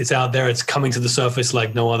 Like it's out there, it's coming to the surface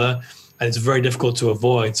like no other, and it's very difficult to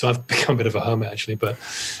avoid. So I've become a bit of a hermit actually, but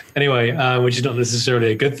anyway, which is not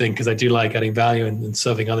necessarily a good thing, because I do like adding value and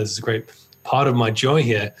serving others is a great part of my joy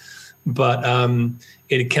here. But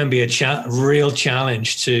it can be a real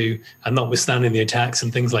challenge to, and notwithstanding the attacks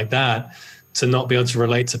and things like that, to not be able to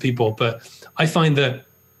relate to people. But I find that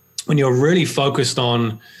when you're really focused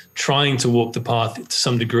on trying to walk the path to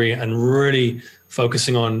some degree and really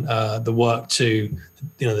focusing on the work to,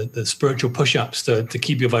 the spiritual push-ups to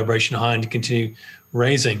keep your vibration high and to continue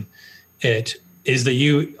raising it, is that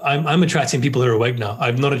I'm attracting people who are awake now.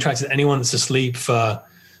 I've not attracted anyone that's asleep for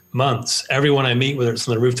months. Everyone I meet, whether it's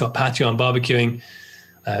on the rooftop patio, I'm barbecuing,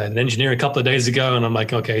 an engineer a couple of days ago, and I'm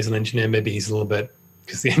like, okay, he's an engineer, maybe he's a little bit,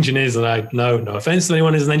 because the engineers that I know, no offense to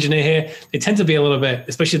anyone who's an engineer here, they tend to be a little bit,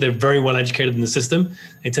 especially if they're very well educated in the system,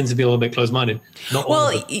 they tend to be a little bit closed-minded.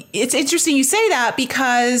 It's interesting you say that,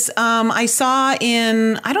 because I saw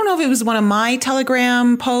I don't know if it was one of my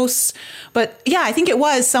Telegram posts, but yeah, I think it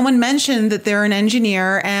was, someone mentioned that they're an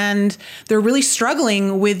engineer and they're really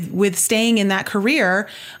struggling with staying in that career,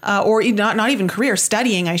 or not even career,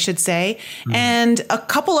 studying, I should say. Mm. And a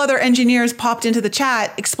couple other engineers popped into the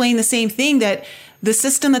chat, explained the same thing, that the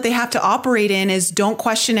system that they have to operate in is don't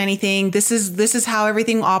question anything. This is how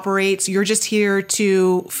everything operates. You're just here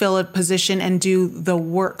to fill a position and do the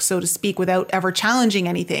work, so to speak, without ever challenging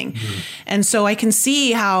anything. Mm-hmm. And so I can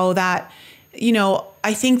see how that,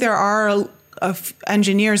 I think there are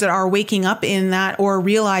engineers that are waking up in that, or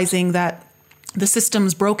realizing that the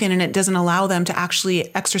system's broken and it doesn't allow them to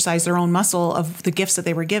actually exercise their own muscle of the gifts that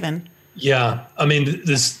they were given. Yeah. I've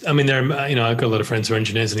got a lot of friends who are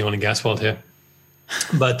engineers in the oil and gas world here.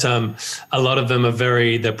 But a lot of them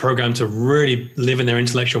they're programmed to really live in their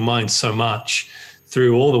intellectual mind so much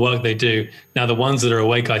through all the work they do. Now, the ones that are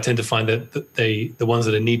awake, I tend to find that the ones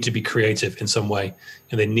that need to be creative in some way,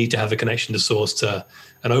 and they need to have a connection to source, to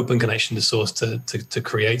an open connection to source to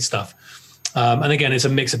create stuff. And again, it's a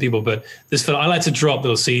mix of people, but I like to drop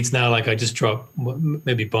little seeds now. Like I just drop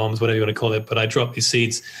maybe bombs, whatever you want to call it, but I drop these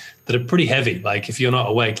seeds that are pretty heavy. Like if you're not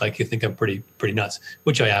awake, like you think I'm pretty nuts,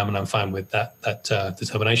 which I am, and I'm fine with that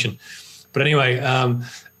determination. But anyway,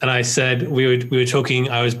 and I said we were talking.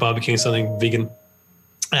 I was barbecuing something vegan,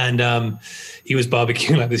 and he was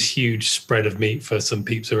barbecuing like this huge spread of meat for some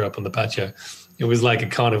peeps who were up on the patio. It was like a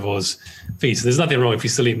carnivore's feast. There's nothing wrong if you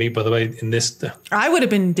still eat meat, by the way, in this. I would have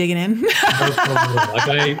been digging in. No problem. Like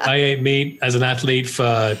I ate meat as an athlete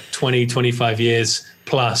for 20, 25 years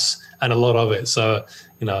plus, and a lot of it. So,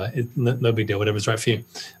 no big deal, whatever's right for you.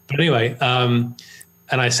 But anyway, and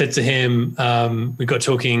I said to him, we got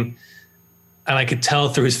talking, and I could tell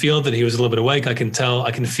through his field that he was a little bit awake. I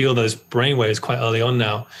can feel those brain waves quite early on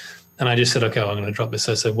now. And I just said, okay, well, I'm going to drop this.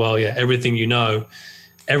 I said, well, yeah, everything you know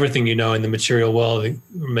in the material world,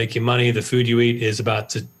 making money, the food you eat is about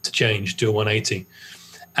to change, do a 180.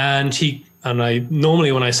 And I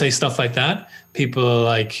normally, when I say stuff like that, people are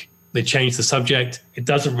like, they change the subject. It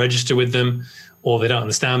doesn't register with them, or they don't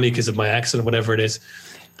understand me because of my accent or whatever it is.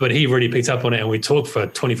 But he really picked up on it, and we talked for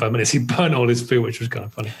 25 minutes. He burnt all his food, which was kind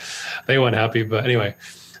of funny. They weren't happy, but anyway.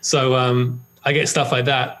 So I get stuff like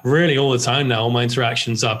that really all the time now. All my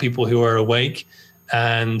interactions are people who are awake,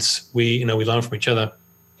 and we learn from each other.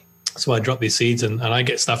 So I drop these seeds, and I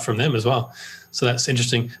get stuff from them as well. So that's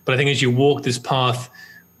interesting. But I think as you walk this path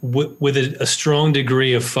with a strong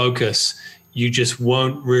degree of focus, you just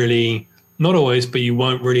won't really, not always, but you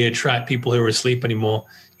won't really attract people who are asleep anymore.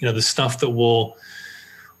 The stuff that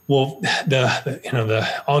the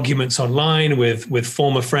arguments online with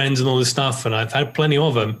former friends and all this stuff. And I've had plenty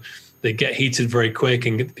of them. They get heated very quick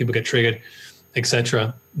and people get triggered,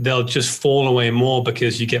 etc. They'll just fall away more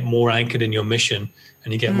because you get more anchored in your mission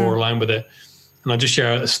and you get more aligned with it. And I'll just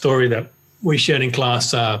share a story that we shared in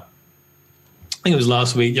class. I think it was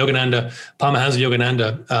last week. Yogananda, Paramahansa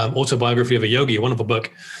Yogananda, Autobiography of a Yogi, a wonderful book.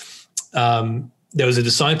 There was a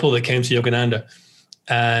disciple that came to Yogananda,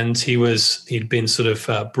 and he'd been sort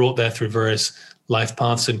of brought there through various life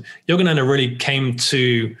paths. And Yogananda really came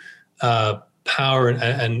to power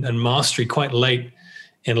and mastery quite late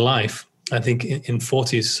in life. I think in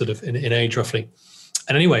 40s, sort of in age roughly.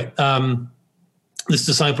 And anyway, this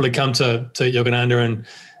disciple had come to Yogananda and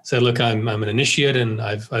said, look, I'm an initiate, and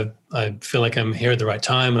I feel like I'm here at the right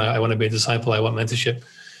time, and I want to be a disciple. I want mentorship,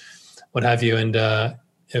 what have you. And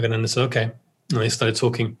Yogananda said, okay. And they started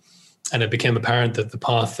talking, and it became apparent that the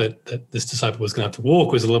path that this disciple was going to have to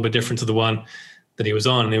walk was a little bit different to the one that he was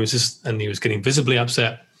on. And he was getting visibly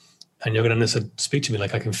upset. And Yogananda said, speak to me,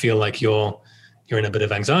 like I can feel like you're in a bit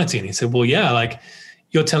of anxiety. And he said, well, yeah, like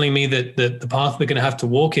you're telling me that the path we're going to have to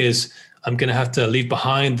walk is I'm going to have to leave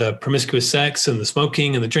behind the promiscuous sex and the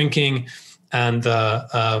smoking and the drinking and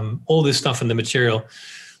all this stuff in the material.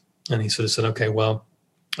 And he sort of said, okay, well,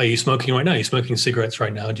 are you smoking right now? Are you smoking cigarettes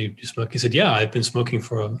right now? Do you smoke? He said, yeah, I've been smoking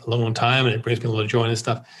for a long, long time, and it brings me a lot of joy and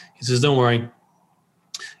stuff. He says, don't worry.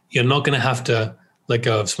 You're not going to have to let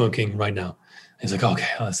go of smoking right now. And he's like, okay,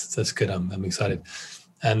 that's good. I'm excited.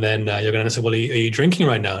 And then Yogananda said, well, are you drinking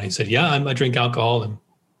right now? And he said, yeah, I drink alcohol and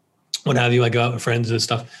what have you. I go out with friends and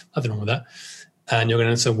stuff. Nothing wrong with that. And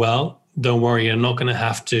Yogananda said, well, don't worry. You're not going to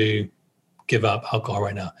have to give up alcohol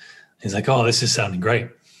right now. And he's like, oh, this is sounding great.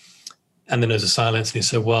 And then there's a silence. And he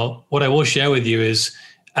said, well, what I will share with you is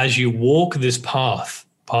as you walk this path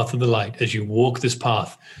of the light, as you walk this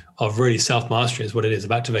path of really self-mastery is what it is,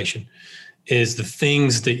 of activation, is the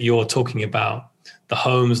things that you're talking about, the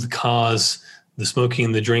homes, the cars, the smoking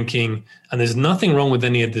and the drinking. And there's nothing wrong with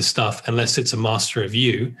any of this stuff unless it's a master of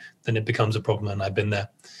you, then it becomes a problem. And I've been there.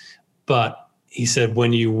 But he said,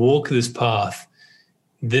 when you walk this path,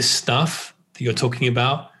 this stuff that you're talking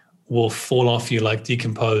about will fall off you like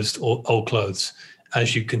decomposed or old clothes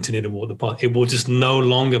as you continue to walk the path. It will just no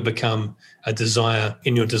longer become a desire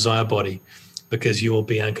in your desire body because you will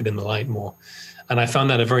be anchored in the light more. And I found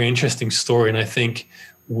that a very interesting story. And I think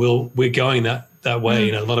we're going that way.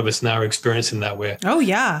 A lot of us now are experiencing that. We're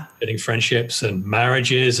getting friendships and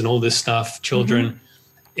marriages and all this stuff, children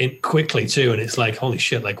in quickly too. And it's like, holy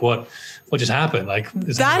shit, like what just happened? Like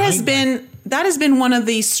that has been one of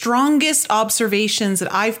the strongest observations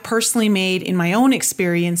that I've personally made in my own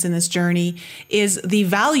experience in this journey is the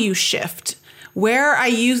value shift. Where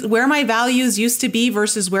my values used to be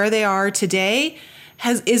versus where they are today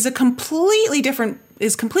is completely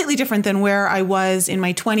different than where I was in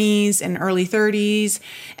my 20s and early 30s.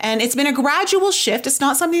 And it's been a gradual shift. It's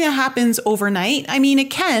not something that happens overnight. I mean, it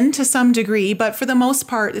can to some degree, but for the most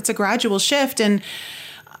part, it's a gradual shift. And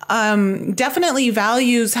definitely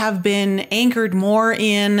values have been anchored more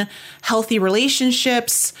in healthy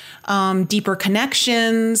relationships, deeper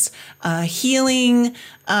connections, healing,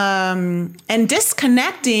 and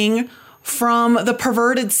disconnecting from the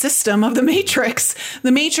perverted system of the Matrix.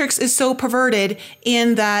 The Matrix is so perverted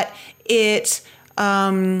in that it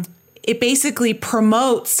basically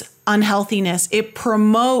promotes unhealthiness. It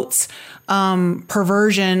promotes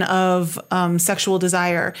perversion of sexual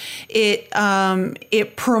desire.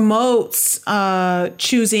 It promotes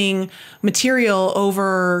choosing material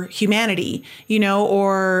over humanity,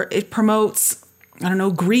 or it promotes, I don't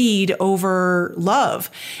know, greed over love.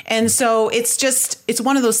 And so it's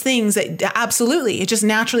one of those things that absolutely, it just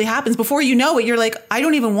naturally happens. Before you know it, you're like, I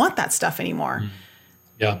don't even want that stuff anymore.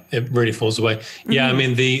 Yeah, it really falls away. Yeah, I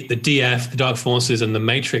mean, the DF, the Dark Forces, and the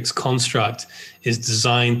Matrix construct is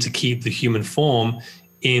designed to keep the human form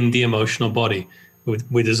in the emotional body.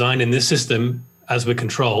 We're designed in this system, as we're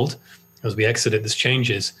controlled, as we exit it, this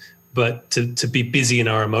changes, but to be busy in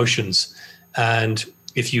our emotions. And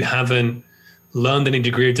if you haven't learned any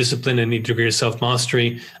degree of discipline, any degree of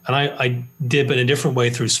self-mastery, and I did, but in a different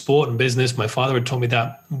way through sport and business. My father had taught me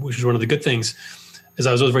that, which was one of the good things. As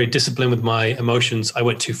I was always very disciplined with my emotions, I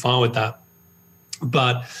went too far with that.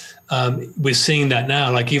 But we're seeing that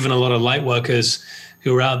now, like even a lot of light workers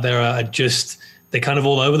who are out there are just, they're kind of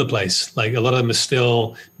all over the place. Like a lot of them are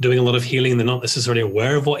still doing a lot of healing. They're not necessarily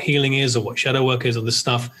aware of what healing is or what shadow work is or this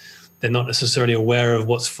stuff. They're not necessarily aware of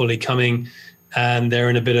what's fully coming. And they're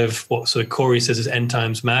in a bit of what sort of Corey says is end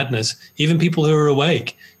times madness. Even people who are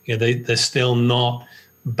awake, they're still not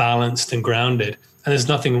balanced and grounded. And there's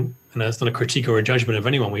nothing, it's not a critique or a judgment of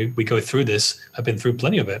anyone. We go through this. I've been through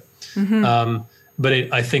plenty of it. But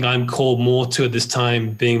I think I'm called more to at this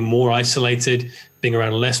time being more isolated, being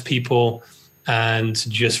around less people, and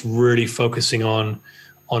just really focusing on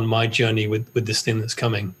my journey with this thing that's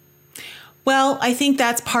coming. Well, I think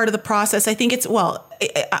that's part of the process. I think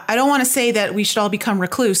I don't want to say that we should all become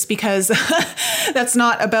recluse, because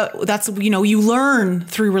you learn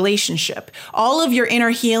through relationship. All of your inner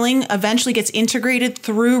healing eventually gets integrated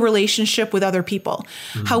through relationship with other people.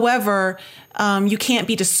 Mm-hmm. However, you can't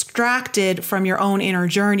be distracted from your own inner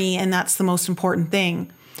journey. And that's the most important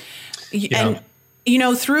thing. Yeah.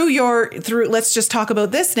 And, through, let's just talk about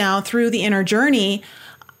this now, through the inner journey,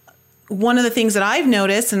 one of the things that I've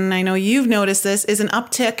noticed, and I know you've noticed this, is an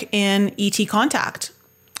uptick in ET contact.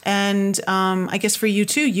 And I guess for you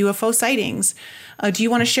too, UFO sightings. Do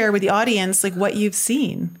you want to share with the audience what you've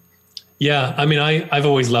seen? Yeah, I mean, I've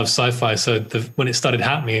always loved sci-fi. So when it started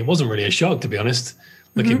happening, it wasn't really a shock, to be honest.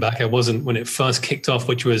 Looking back, I wasn't, when it first kicked off,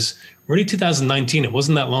 which was really 2019. It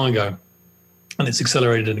wasn't that long ago. And it's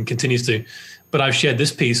accelerated and continues to. But I've shared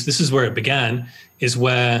this piece. This is where it began, is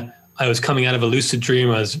where I was coming out of a lucid dream.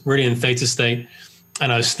 I was really in theta state,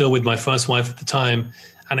 and I was still with my first wife at the time.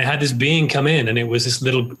 And I had this being come in, and it was this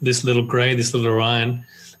little gray, this little Orion,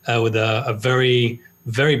 with a very,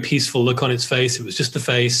 very peaceful look on its face. It was just the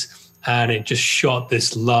face, and it just shot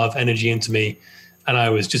this love energy into me. And I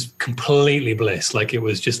was just completely bliss. Like, it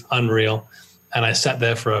was just unreal. And I sat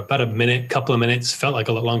there for about a minute, couple of minutes, felt like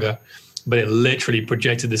a lot longer, but it literally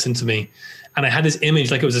projected this into me. And I had this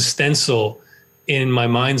image, like it was a stencil in my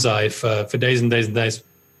mind's eye for days and days and days.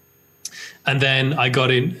 And then I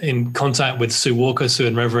got in contact with Sue Walker, Sue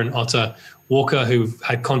and Reverend Otter Walker, who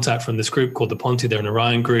had contact from this group called the Ponte. They're an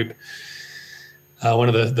Orion group, one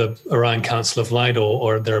of the Orion Council of Light,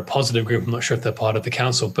 or they're a positive group. I'm not sure if they're part of the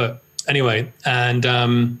council, but anyway. And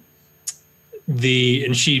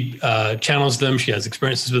she channels them. She has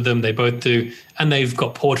experiences with them. They both do, and they've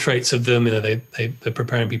got portraits of them. They're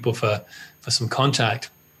preparing people for some contact.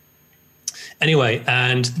 Anyway,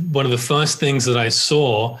 and one of the first things that I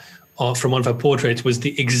saw from one of her portraits was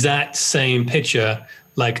the exact same picture,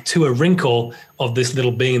 like to a wrinkle, of this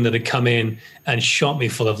little being that had come in and shot me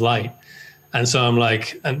full of light. And so I'm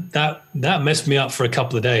like, and that messed me up for a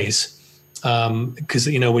couple of days. Because,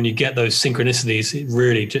 when you get those synchronicities,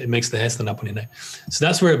 it makes the hair stand up on your neck. So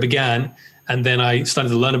that's where it began. And then I started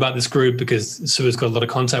to learn about this group because Sue's got a lot of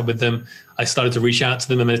contact with them. I started to reach out to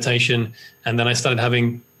them in meditation. And then I started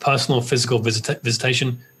having personal physical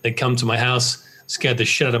visitation. They'd come to my house, scared the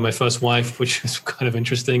shit out of my first wife, which was kind of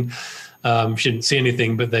interesting. She didn't see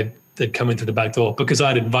anything, but they'd come in through the back door because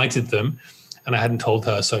I'd invited them and I hadn't told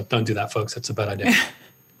her. So don't do that, folks. That's a bad idea.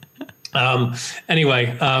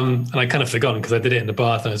 Anyway, and I kind of forgotten because I did it in the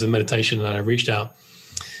bath and I was in meditation and I reached out.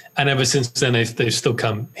 And ever since then, they've still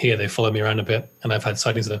come here. They follow me around a bit and I've had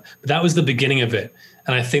sightings of them. But that was the beginning of it.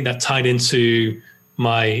 And I think that tied into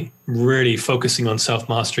my really focusing on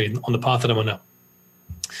self-mastery on the path that I'm on now.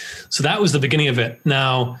 So that was the beginning of it.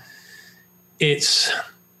 Now, it's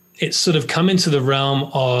it's sort of come into the realm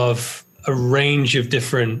of a range of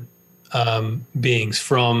different beings,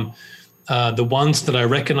 from the ones that I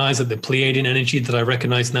recognize, that the Pleiadian energy that I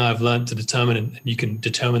recognize now. I've learned to determine, and you can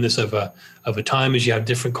determine this over time as you have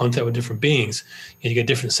different contact with different beings. You get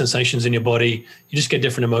different sensations in your body. You just get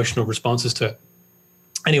different emotional responses to it.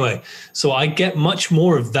 Anyway, so I get much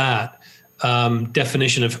more of that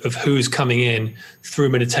definition of who's coming in through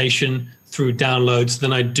meditation, through downloads,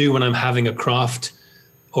 than I do when I'm having a craft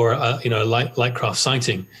or a light craft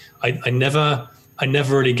sighting. I never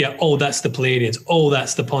really get, oh, that's the Pleiadians, oh,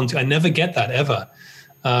 that's the Pontu. I never get that ever.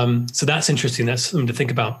 So that's interesting. That's something to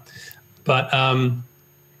think about. But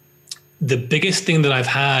the biggest thing that I've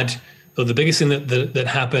had, or the biggest thing that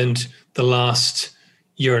happened the last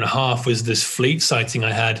year and a half, was this fleet sighting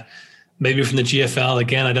I had, maybe from the GFL.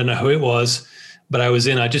 Again, I don't know who it was, but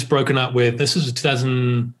I just broken up with, this was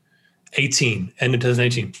 2018, end of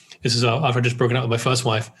 2018. This is after I just broken up with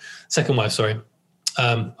my second wife, sorry.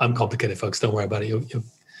 I'm complicated, folks. Don't worry about it. You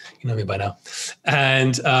know me by now.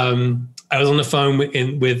 And I was on the phone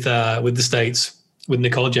with the States, with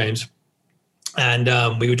Nicole James. And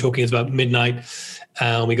we were talking, it was about midnight.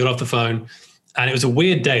 We got off the phone, and it was a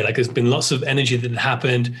weird day. Like, there's been lots of energy that had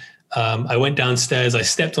happened. I went downstairs, I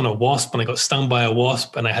stepped on a wasp, and I got stung by a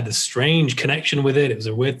wasp, and I had this strange connection with it. It was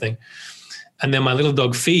a weird thing. And then my little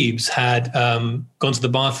dog Phoebes had gone to the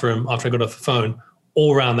bathroom after I got off the phone,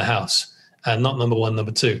 all around the house. And not number one,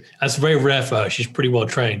 number two. That's very rare for her. She's pretty well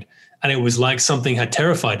trained. And it was like something had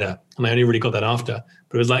terrified her. And I only really got that after.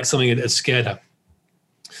 But it was like something had scared her.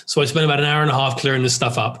 So I spent about an hour and a half clearing this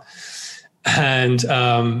stuff up. And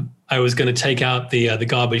I was going to take out the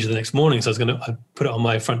garbage the next morning. So I was going to put it on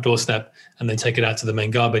my front doorstep and then take it out to the main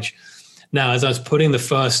garbage. Now, as I was putting the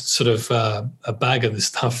first sort of a bag of this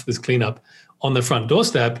stuff, this cleanup, on the front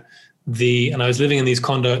doorstep, and I was living in these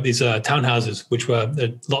townhouses, which were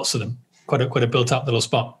lots of them. Quite a built up little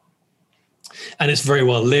spot. And it's very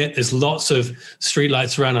well lit. There's lots of street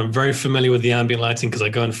lights around. I'm very familiar with the ambient lighting because I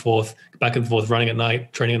go back and forth, running at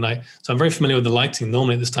night, training at night. So I'm very familiar with the lighting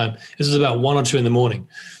normally at this time. This was about 1 or 2 in the morning.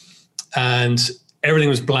 And everything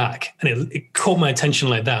was black. And it caught my attention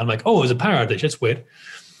like that. I'm like, oh, there's a power outage. That's weird.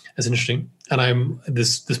 That's interesting. And I'm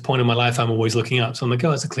this point in my life, I'm always looking up. So I'm like,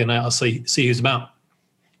 oh, it's a clear night. I'll see who's about.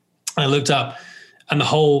 And I looked up, and the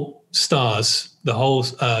whole sky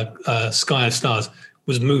of stars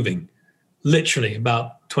was moving. Literally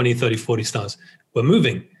about 20, 30, 40 stars were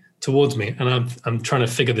moving towards me. And I'm trying to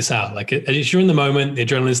figure this out. Like, as you're in the moment, the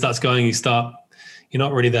adrenaline starts going, you're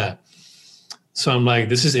not really there. So I'm like,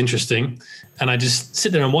 this is interesting. And I just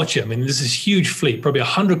sit there and watch it. I mean, this is huge fleet, probably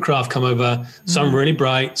 100 craft come over, some really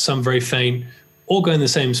bright, some very faint, all going the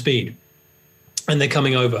same speed. And they're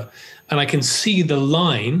coming over. And I can see the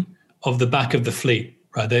line of the back of the fleet,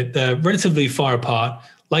 right? They're relatively far apart,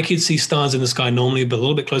 like you'd see stars in the sky normally, but a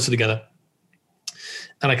little bit closer together.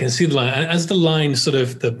 And I can see the line. And as the line, sort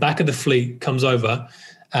of the back of the fleet comes over,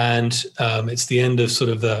 and it's the end of sort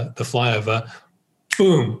of the flyover,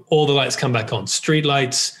 boom, all the lights come back on. Street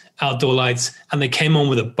lights, outdoor lights, and they came on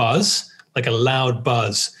with a buzz, like a loud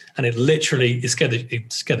buzz. And it scared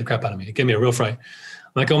the crap out of me. It gave me a real fright.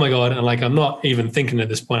 I'm like, oh my God. And like, I'm not even thinking at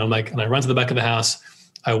this point. I'm like, and I run to the back of the house.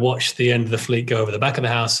 I watched the end of the fleet go over the back of the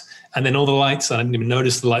house, and then all the lights, I didn't even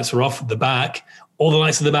notice the lights were off at the back. All the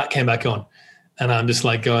lights at the back came back on. And I'm just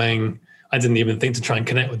like going, I didn't even think to try and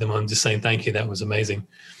connect with them. I'm just saying, thank you. That was amazing.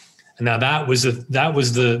 And now that was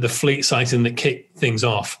the fleet sighting that kicked things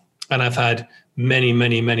off. And I've had many,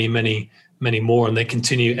 many, many, many, many more. And they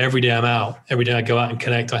continue every day I'm out. Every day I go out and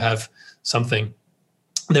connect, I have something.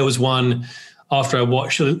 There was one after I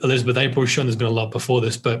watched Elizabeth April's show, and there's been a lot before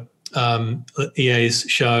this, but EA's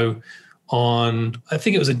show on, I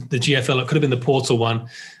think it was the GFL, it could have been the Portal one.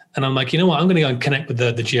 And I'm like, you know what, I'm going to go and connect with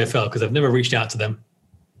the GFL because I've never reached out to them.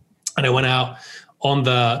 And I went out on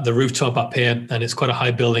the rooftop up here, and it's quite a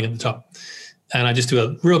high building at the top. And I just do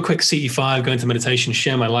a real quick CE5, go into meditation,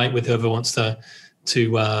 share my light with whoever wants to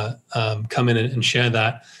come in and share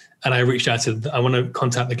that. And I reached out I want to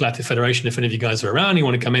contact the Galactic Federation. If any of you guys are around, you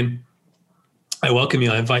want to come in, I welcome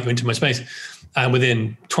you. I invite you into my space. And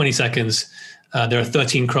within 20 seconds, there are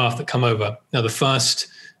 13 craft that come over. Now, the first,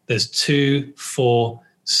 there's 2, 4,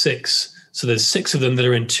 6. So there's 6 of them that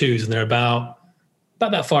are in twos, and they're about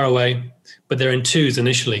that far away, but they're in twos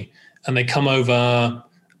initially. And they come over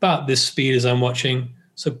about this speed as I'm watching.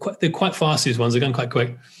 So they're quite fast, these ones. They're going quite quick,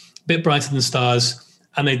 a bit brighter than stars.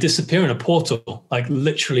 And they disappear in a portal, like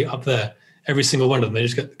literally up there. Every single one of them. They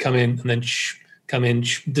just come in and then come in,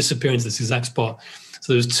 disappear into this exact spot.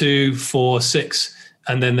 So there was 2, 4, 6.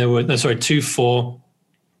 And then there were, 2, 4,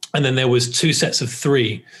 And then there was 2 sets of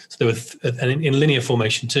 3. So there were and in linear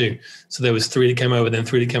formation too. So there was 3 that came over, then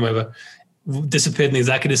 3 that came over, disappeared in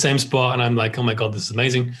exactly the same spot. And I'm like, oh my God, this is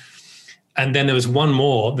amazing. And then there was one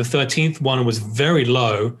more. The 13th one was very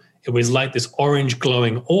low. It was like this orange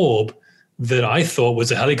glowing orb that I thought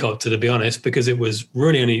was a helicopter, to be honest, because it was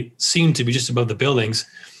really only seemed to be just above the buildings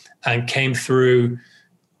and came through.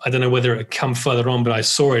 I don't know whether it had come further on, but I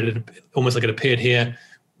saw it almost like it appeared here,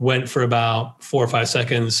 went for about 4 or 5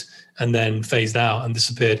 seconds and then phased out and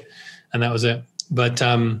disappeared. And that was it. But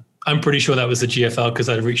I'm pretty sure that was the GFL because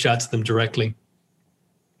I reached out to them directly.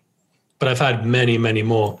 But I've had many, many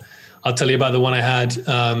more. I'll tell you about the one I had.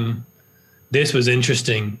 This was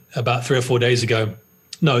interesting about 3 or 4 days ago.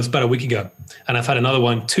 No, it's about a week ago. And I've had another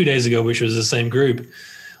one 2 days ago, which was the same group.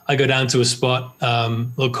 I go down to a spot,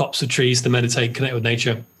 little copse of trees to meditate, connect with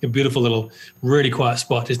nature. A beautiful little, really quiet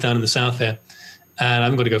spot just down in the south there. And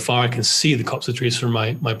I'm going to go far. I can see the copse of trees from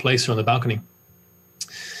my place on the balcony.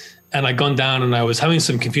 And I'd gone down and I was having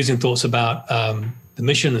some confusing thoughts about the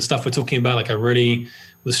mission and stuff we're talking about. Like I really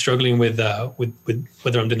was struggling with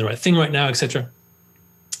whether I'm doing the right thing right now, etc.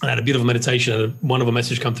 And I had a beautiful meditation. I had a wonderful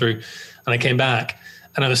message come through. And I came back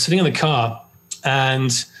and I was sitting in the car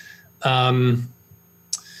and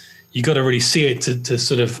you got to really see it to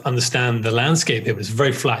sort of understand the landscape. It was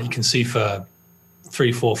very flat. You can see for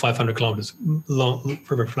 300, 400, 500 kilometers long,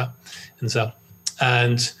 very flat in the south.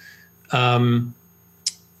 And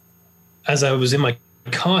as I was in my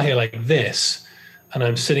car here like this, and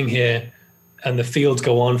I'm sitting here and the fields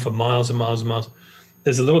go on for miles and miles and miles,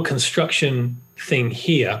 there's a little construction thing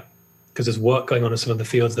here because there's work going on in some of the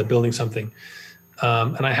fields. They're building something.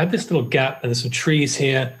 And I had this little gap and there's some trees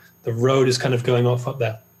here. The road is kind of going off up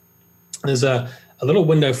there. And there's a little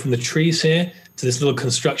window from the trees here to this little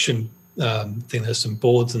construction thing. There's some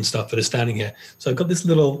boards and stuff that are standing here. So I've got this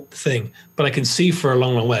little thing, but I can see for a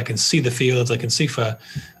long, long way. I can see the fields. I can see for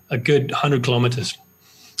a good 100 kilometers.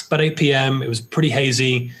 About 8 p.m., it was pretty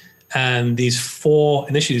hazy. And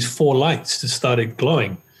initially these four lights just started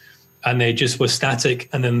glowing. And they just were static,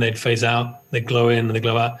 and then they'd phase out. They'd glow in and they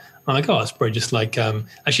glow out. I'm like, oh, it's probably just like.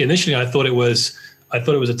 Actually, initially, I thought it was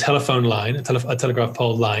a telephone line, a telegraph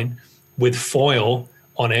pole line with foil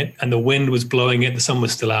on it, and the wind was blowing it. The sun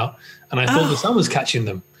was still out, and I thought the sun was catching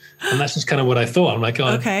them. And that's just kind of what I thought. I'm like, oh,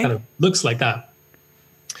 okay. It kind of looks like that.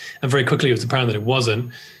 And very quickly, it was apparent that it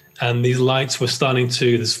wasn't. And these lights were starting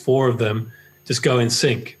to. There's 4 of them just go in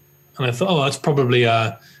sync. And I thought, oh, that's probably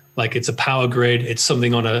like it's a power grid. It's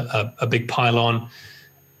something on a big pylon.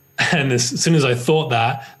 And as soon as I thought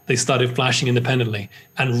that, they started flashing independently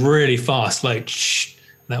and really fast, like shh,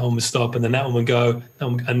 that one would stop and then that one would go,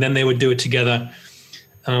 and then they would do it together.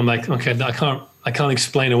 And I'm like, okay, I can't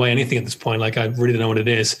explain away anything at this point. Like I really don't know what it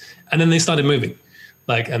is. And then they started moving,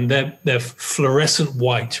 like, and they're fluorescent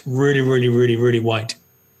white, really, really, really, really white.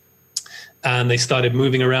 And they started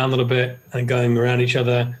moving around a little bit and going around each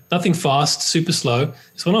other. Nothing fast, super slow.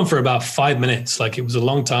 This went on for about 5 minutes. Like it was a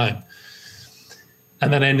long time.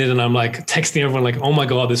 And then ended and I'm like texting everyone like, oh my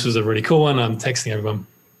God, this was a really cool one. I'm texting everyone.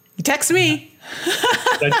 You text me.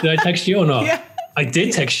 Did I text you or not? Yeah. I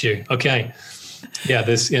did text you. Okay. Yeah.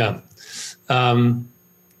 And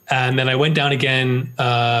then I went down again,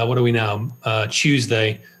 what are we now?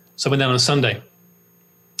 Tuesday. So I went down on Sunday.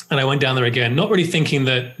 And I went down there again, not really thinking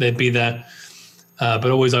that they'd be there, but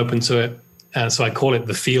always open to it. And so I call it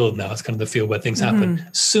the field now. It's kind of the field where things happen.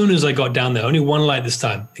 As soon as I got down there, only one light this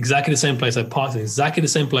time, exactly the same place. I parked in exactly the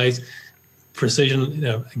same place, precision,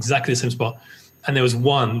 exactly the same spot. And there was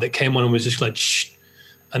one that came on and was just like, shh.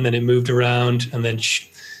 And then it moved around and then shh.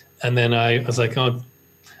 And then I was like, oh,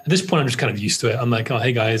 at this point, I'm just kind of used to it. I'm like, oh,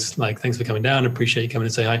 hey guys, like, thanks for coming down. Appreciate you coming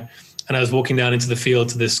to say hi. And I was walking down into the field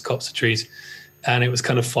to this copse of trees. And it was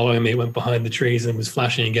kind of following me. It went behind the trees and was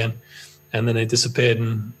flashing again. And then it disappeared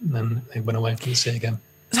and then it went away. Couldn't see it again.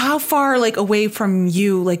 So how far like away from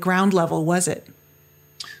you, like ground level, was it?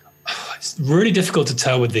 It's really difficult to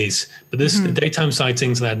tell with these. But this the daytime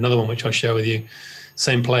sightings, and I had another one which I'll share with you.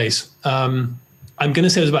 Same place. I'm going to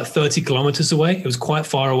say it was about 30 kilometers away. It was quite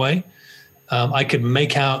far away. I could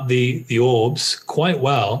make out the orbs quite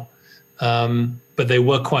well, but they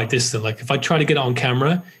were quite distant. Like if I tried to get it on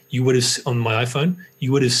camera, you would have, on my iPhone,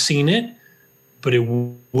 you would have seen it, but it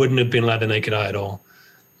wouldn't have been like the naked eye at all.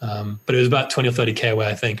 But it was about 20 or 30K away,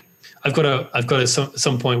 I think. I've got to at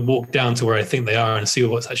some point walk down to where I think they are and see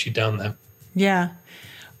what's actually down there. Yeah.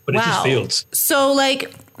 But it's just fields. So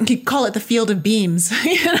like you could call it the field of beams,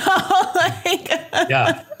 like.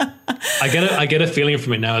 Yeah. I get a feeling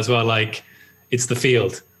from it now as well. Like it's the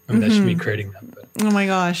field. I mean, that should be creating that. But, oh my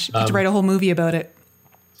gosh. You could write a whole movie about it.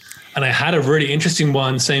 And I had a really interesting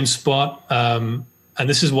one, same spot. And And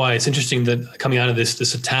this is why it's interesting that coming out of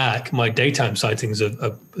this attack, my daytime sightings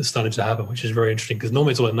are starting to happen, which is very interesting because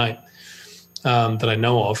normally it's all at night that I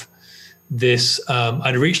know of.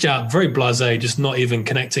 I'd reached out very blasé, just not even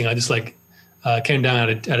connecting. I just came down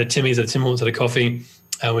at a Timmy's, at a Tim Hortons, at a coffee,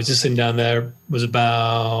 and was just sitting down there. It was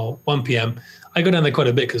about 1 p.m. I go down there quite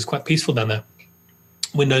a bit because it's quite peaceful down there.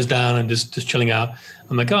 Windows down and just chilling out.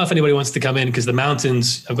 I'm like, if anybody wants to come in, because the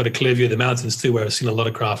mountains, I've got a clear view of the mountains too, where I've seen a lot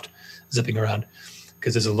of craft zipping around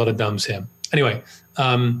because there's a lot of dumps here. Anyway,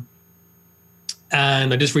 and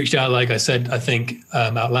I just reached out, like I said, I think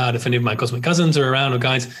out loud, if any of my cosmic cousins are around or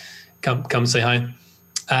guys, come say hi.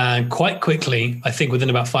 And quite quickly, I think within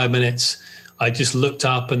about 5 minutes, I just looked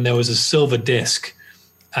up and there was a silver disc.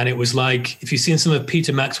 And it was like, if you've seen some of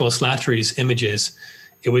Peter Maxwell Slattery's images,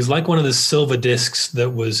 it was like one of the silver discs that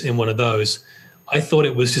was in one of those. I thought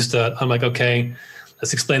it was just I'm like, okay,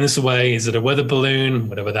 let's explain this away. Is it a weather balloon?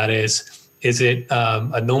 Whatever that is. Is it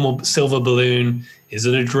a normal silver balloon? Is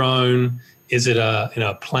it a drone? Is it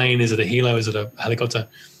a plane? Is it a helo? Is it a helicopter?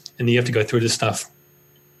 And you have to go through this stuff.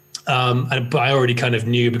 But I already kind of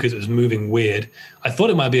knew because it was moving weird. I thought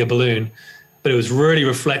it might be a balloon, but it was really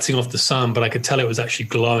reflecting off the sun, but I could tell it was actually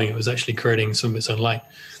glowing. It was actually creating some of its own light.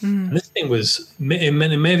 And this thing it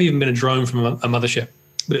may have even been a drone from a mothership,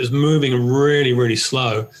 but it was moving really, really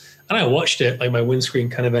slow. And I watched it, like my windscreen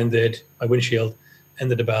kind of ended, my windshield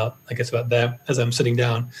ended about there as I'm sitting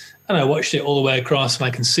down. And I watched it all the way across and I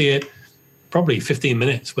can see it probably 15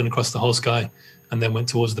 minutes, went across the whole sky and then went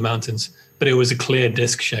towards the mountains. But it was a clear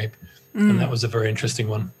disc shape. And that was a very interesting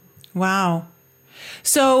one. Wow.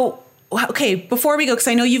 So, okay, before we go, because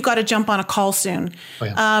I know you've got to jump on a call soon. Oh,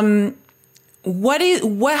 yeah.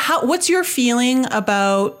 What's your feeling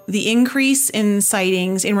about the increase in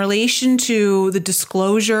sightings in relation to the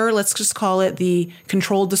disclosure? Let's just call it the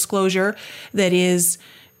controlled disclosure that is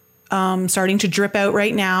starting to drip out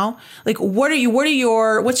right now. Like, what's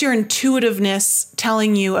your intuitiveness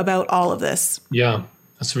telling you about all of this? Yeah,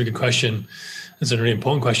 that's a really good question. That's a really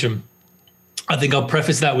important question. I think I'll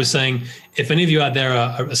preface that with saying, if any of you out there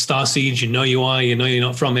are starseeds, you know you're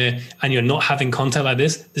not from here, and you're not having contact like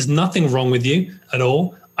this, there's nothing wrong with you at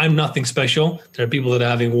all. I'm nothing special. There are people that are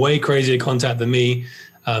having way crazier contact than me.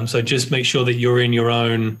 So just make sure that you're in your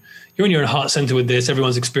own heart center with this.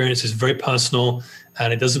 Everyone's experience is very personal,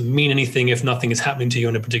 and it doesn't mean anything if nothing is happening to you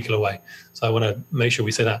in a particular way. So I want to make sure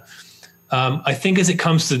we say that. I think as it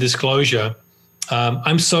comes to disclosure,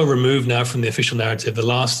 I'm so removed now from the official narrative. The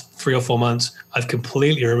last 3 or 4 months, I've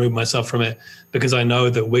completely removed myself from it because I know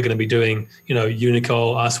that we're going to be doing,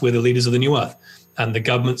 Unicol, us, we're the leaders of the new earth, and the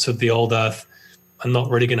governments of the old earth are not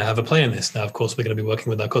really going to have a play in this. Now, of course, we're going to be working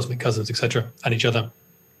with our cosmic cousins, etc., and each other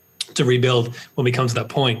to rebuild when we come to that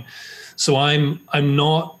point. So I'm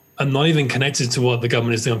not even connected to what the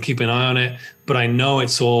government is doing. I'm keeping an eye on it, but I know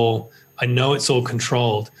it's all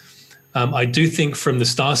controlled. I do think from the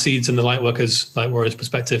starseeds and the light warriors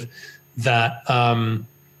perspective that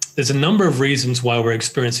there's a number of reasons why we're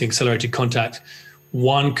experiencing accelerated contact.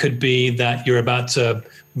 One could be that you're about to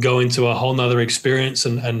go into a whole nother experience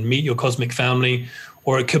and meet your cosmic family,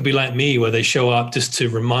 or it could be like me where they show up just to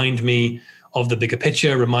remind me of the bigger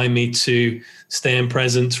picture, remind me to stay in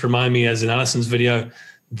presence, remind me, as in Alison's video,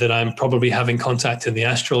 that I'm probably having contact in the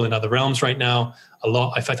astral in other realms right now a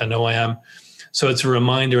lot. In fact, I know I am. So it's a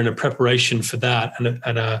reminder and a preparation for that.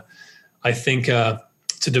 And I think to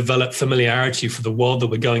develop familiarity for the world that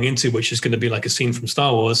we're going into, which is going to be like a scene from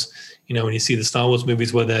Star Wars. When you see the Star Wars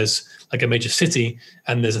movies where there's like a major city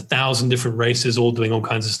and there's 1,000 different races all doing all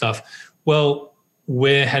kinds of stuff. Well,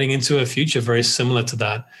 we're heading into a future very similar to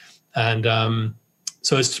that. And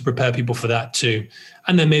so it's to prepare people for that too.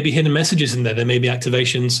 And there may be hidden messages in there. There may be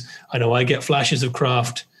activations. I know I get flashes of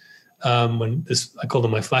craft I call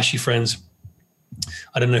them my flashy friends.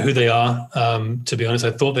 I don't know who they are. To be honest,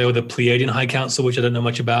 I thought they were the Pleiadian High Council, which I don't know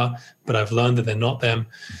much about, but I've learned that they're not them.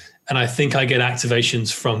 And I think I get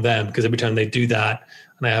activations from them because every time they do that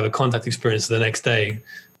and I have a contact experience the next day,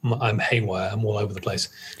 I'm haywire. I'm all over the place.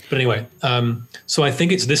 But anyway, so I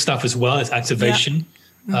think it's this stuff as well as activation.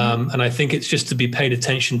 Yeah. Mm-hmm. And I think it's just to be paid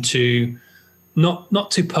attention to,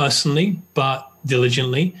 not too personally, but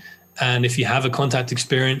diligently. And if you have a contact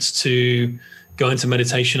experience, to go into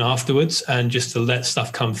meditation afterwards and just to let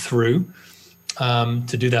stuff come through,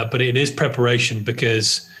 to do that. But it is preparation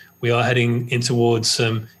because we are heading in towards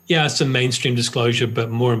some mainstream disclosure, but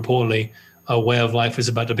more importantly, our way of life is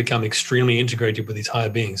about to become extremely integrated with these higher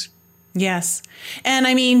beings. Yes. And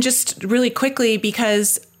I mean, just really quickly,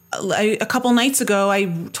 because a couple nights ago, I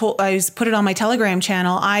put it on my Telegram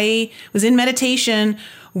channel. I was in meditation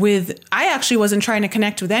I actually wasn't trying to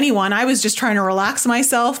connect with anyone. I was just trying to relax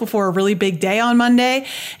myself before a really big day on Monday.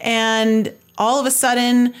 And all of a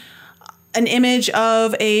sudden, an image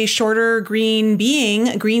of a shorter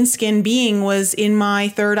green skinned being was in my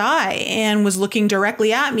third eye and was looking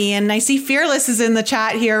directly at me. And I see Fearless is in the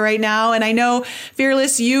chat here right now. And I know,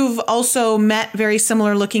 Fearless, you've also met very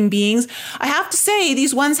similar looking beings. I have to say,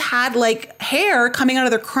 these ones had like hair coming out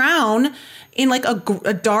of their crown in like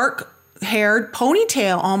a dark haired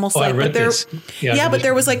ponytail almost. I read this. But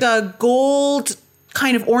there was like a gold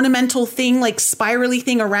kind of ornamental thing, like spirally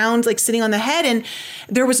thing around, like sitting on the head, and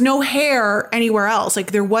there was no hair anywhere else.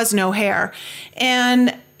 Like there was no hair.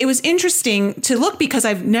 And it was interesting to look because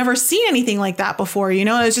I've never seen anything like that before. You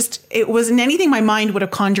know, it wasn't anything my mind would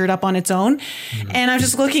have conjured up on its own. Mm-hmm. And I was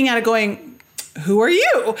just looking at it going, who are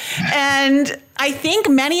you? And I think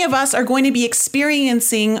many of us are going to be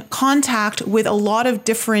experiencing contact with a lot of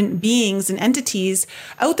different beings and entities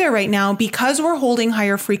out there right now because we're holding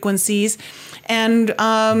higher frequencies. And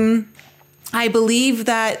I believe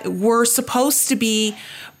that we're supposed to be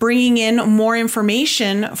bringing in more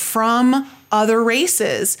information from other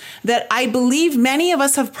races that I believe many of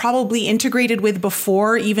us have probably integrated with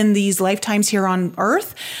before, even these lifetimes here on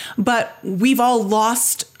Earth, but we've all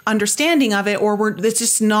lost understanding of it, or it's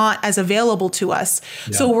just not as available to us.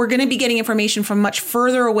 Yeah. So we're going to be getting information from much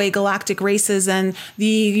further away galactic races and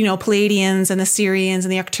the, Pleiadians and the Sirians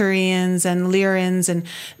and the Arcturians and Lyrans and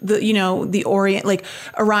the Orient, like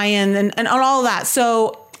Orion and all of that.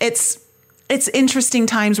 So it's interesting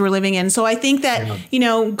times we're living in. So I think that,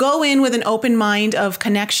 go in with an open mind of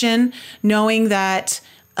connection, knowing that,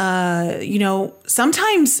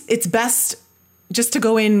 sometimes it's best just to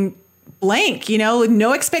go in blank,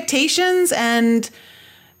 no expectations and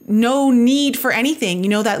no need for anything,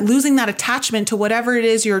 that losing that attachment to whatever it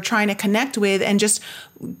is you're trying to connect with and just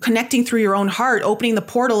connecting through your own heart, opening the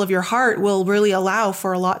portal of your heart will really allow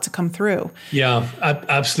for a lot to come through. Yeah, I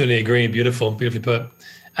absolutely agree. Beautifully put.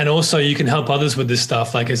 And also you can help others with this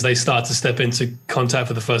stuff, like as they start to step into contact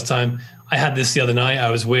for the first time. I had this the other night.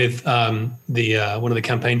 I was with one of the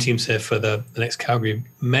campaign teams here for the next Calgary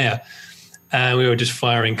mayor. And we were just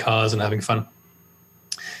firing cars and having fun.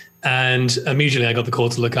 And immediately I got the call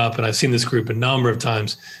to look up, and I've seen this group a number of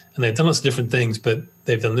times, and they've done lots of different things, but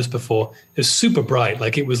they've done this before. It was super bright.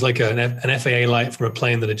 Like it was like an FAA light from a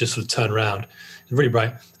plane that had just sort of turned around. It was really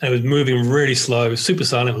bright. And it was moving really slow, super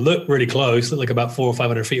silent, looked really close, looked like about 400 or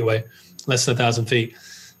 500 feet away, less than 1,000 feet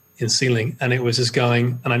in ceiling. And it was just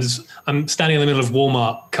going, and I'm standing in the middle of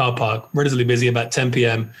Walmart car park, relatively busy, about 10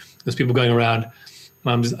 p.m. There's people going around.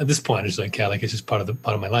 At this point, I just don't care. Like it's just part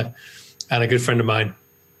of my life. And a good friend of mine,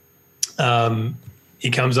 he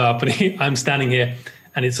comes up and I'm standing here,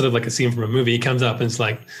 and it's sort of like a scene from a movie. He comes up and it's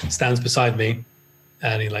like stands beside me,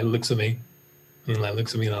 and he like looks at me, and he like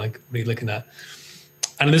looks at me like, what are you looking at?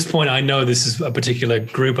 And at this point, I know this is a particular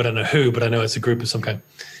group. I don't know who, but I know it's a group of some kind.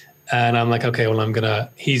 And I'm like, okay, well,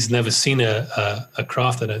 he's never seen a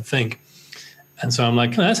craft, I don't think. And so I'm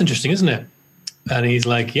like, oh, that's interesting, isn't it? And he's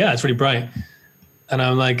like, yeah, it's really bright. And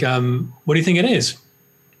I'm like, what do you think it is?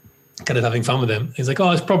 Kind of having fun with him. He's like, oh,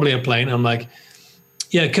 it's probably a plane. I'm like,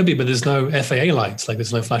 yeah, it could be, but there's no FAA lights. Like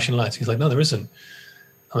there's no flashing lights. He's like, no, there isn't.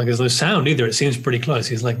 I'm like, there's no sound either. It seems pretty close.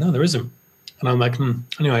 He's like, no, there isn't. And I'm like,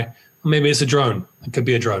 anyway, maybe it's a drone. It could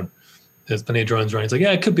be a drone. There's plenty of drones around. He's like,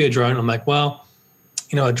 yeah, it could be a drone. I'm like, well,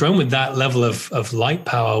 a drone with that level of light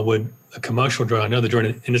power a commercial drone, I know the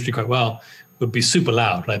drone industry quite well, would be super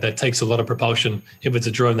loud. Like that takes a lot of propulsion if it's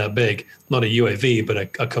a drone that big, not a UAV, but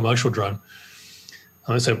a commercial drone.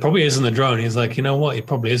 So it probably isn't a drone. He's like, you know what? It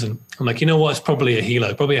probably isn't. I'm like, you know what? It's probably a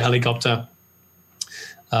helo, probably a helicopter.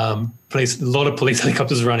 A lot of police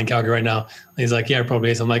helicopters around in Calgary right now. And he's like, yeah, it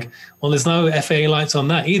probably is. I'm like, well, there's no FAA lights on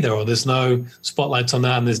that either, or there's no spotlights on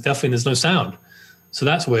that, and there's no sound. So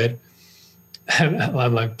that's weird.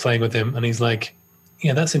 I'm like playing with him, and he's like,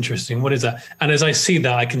 yeah, that's interesting. What is that? And as I see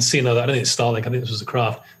that, I can see another, I don't think it's Starlink, I think this was a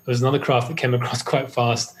craft. There was another craft that came across quite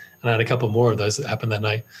fast, and I had a couple more of those that happened that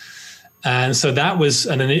night. And so that was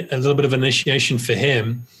a little bit of an initiation for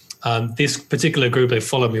him. This particular group, they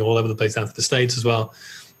follow me all over the place down to the States as well.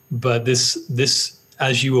 But this,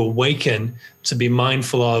 as you awaken to be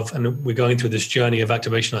mindful of, and we're going through this journey of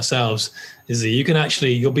activation ourselves, is that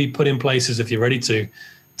you'll be put in places if you're ready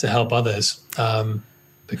to help others.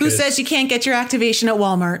 Who says you can't get your activation at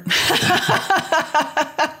Walmart?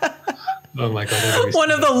 Oh my God. One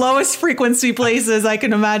of the lowest frequency places I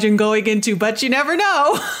can imagine going into, but you never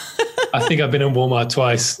know. I think I've been in Walmart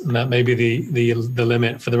twice, and that may be the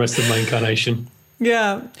limit for the rest of my incarnation.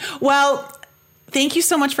 Yeah. Well, Thank you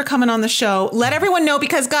so much for coming on the show. Let everyone know,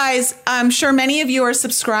 because guys, I'm sure many of you are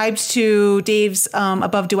subscribed to Dave's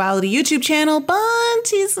Above Duality YouTube channel, but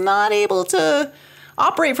he's not able to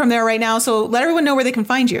operate from there right now. So let everyone know where they can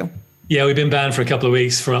find you. Yeah, we've been banned for a couple of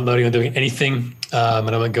weeks from uploading or doing anything. And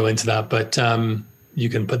I won't go into that, but you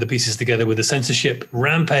can put the pieces together with the censorship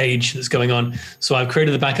rampage that's going on. So I've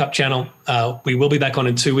created the backup channel. We will be back on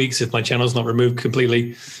in 2 weeks if my channel's not removed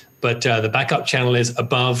completely. But the backup channel is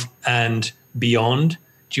Above and Beyond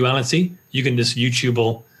Duality. You can just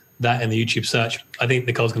YouTube that in the YouTube search. I think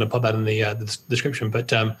Nicole's going to put that in the description.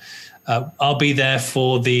 But I'll be there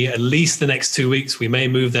for at least the next 2 weeks. We may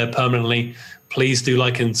move there permanently. Please do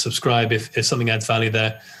like and subscribe if something adds value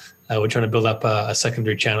there. We're trying to build up a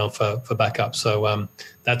secondary channel for backup. So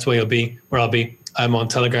that's where I'll be. I'm on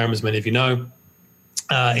Telegram, as many of you know.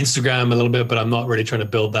 Instagram a little bit, but I'm not really trying to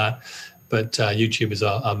build that. But YouTube is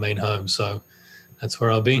our main home. So that's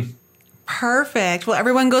where I'll be. Perfect. Well,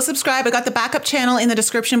 everyone go subscribe. I got the backup channel in the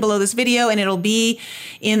description below this video, and it'll be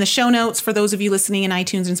in the show notes for those of you listening in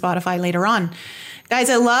iTunes and Spotify later on. Guys,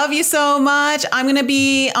 I love you so much. I'm going to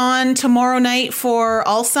be on tomorrow night for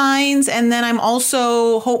All Signs. And then I'm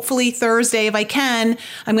also, hopefully Thursday, if I can,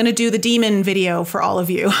 I'm going to do the demon video for all of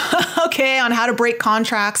you. Okay, on how to break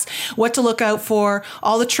contracts, what to look out for,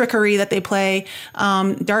 all the trickery that they play,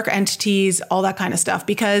 dark entities, all that kind of stuff.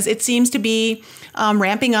 Because it seems to be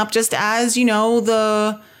ramping up just as, you know,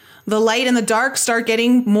 the light and the dark start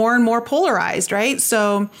getting more and more polarized, right?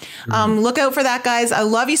 So look out for that, guys. I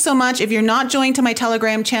love you so much. If you're not joined to my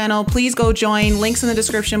Telegram channel, please go join. Links in the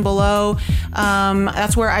description below.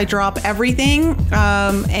 That's where I drop everything.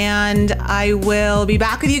 And I will be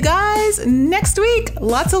back with you guys next week.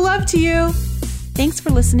 Lots of love to you. Thanks for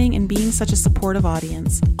listening and being such a supportive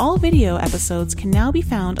audience. All video episodes can now be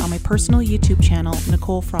found on my personal YouTube channel,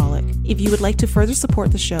 Nicole Frolic. If you would like to further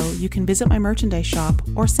support the show, you can visit my merchandise shop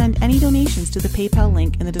or send any donations to the PayPal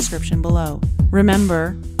link in the description below.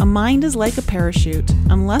 Remember, a mind is like a parachute.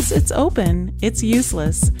 Unless it's open, it's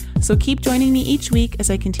useless. So keep joining me each week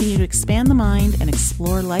as I continue to expand the mind and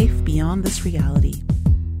explore life beyond this reality.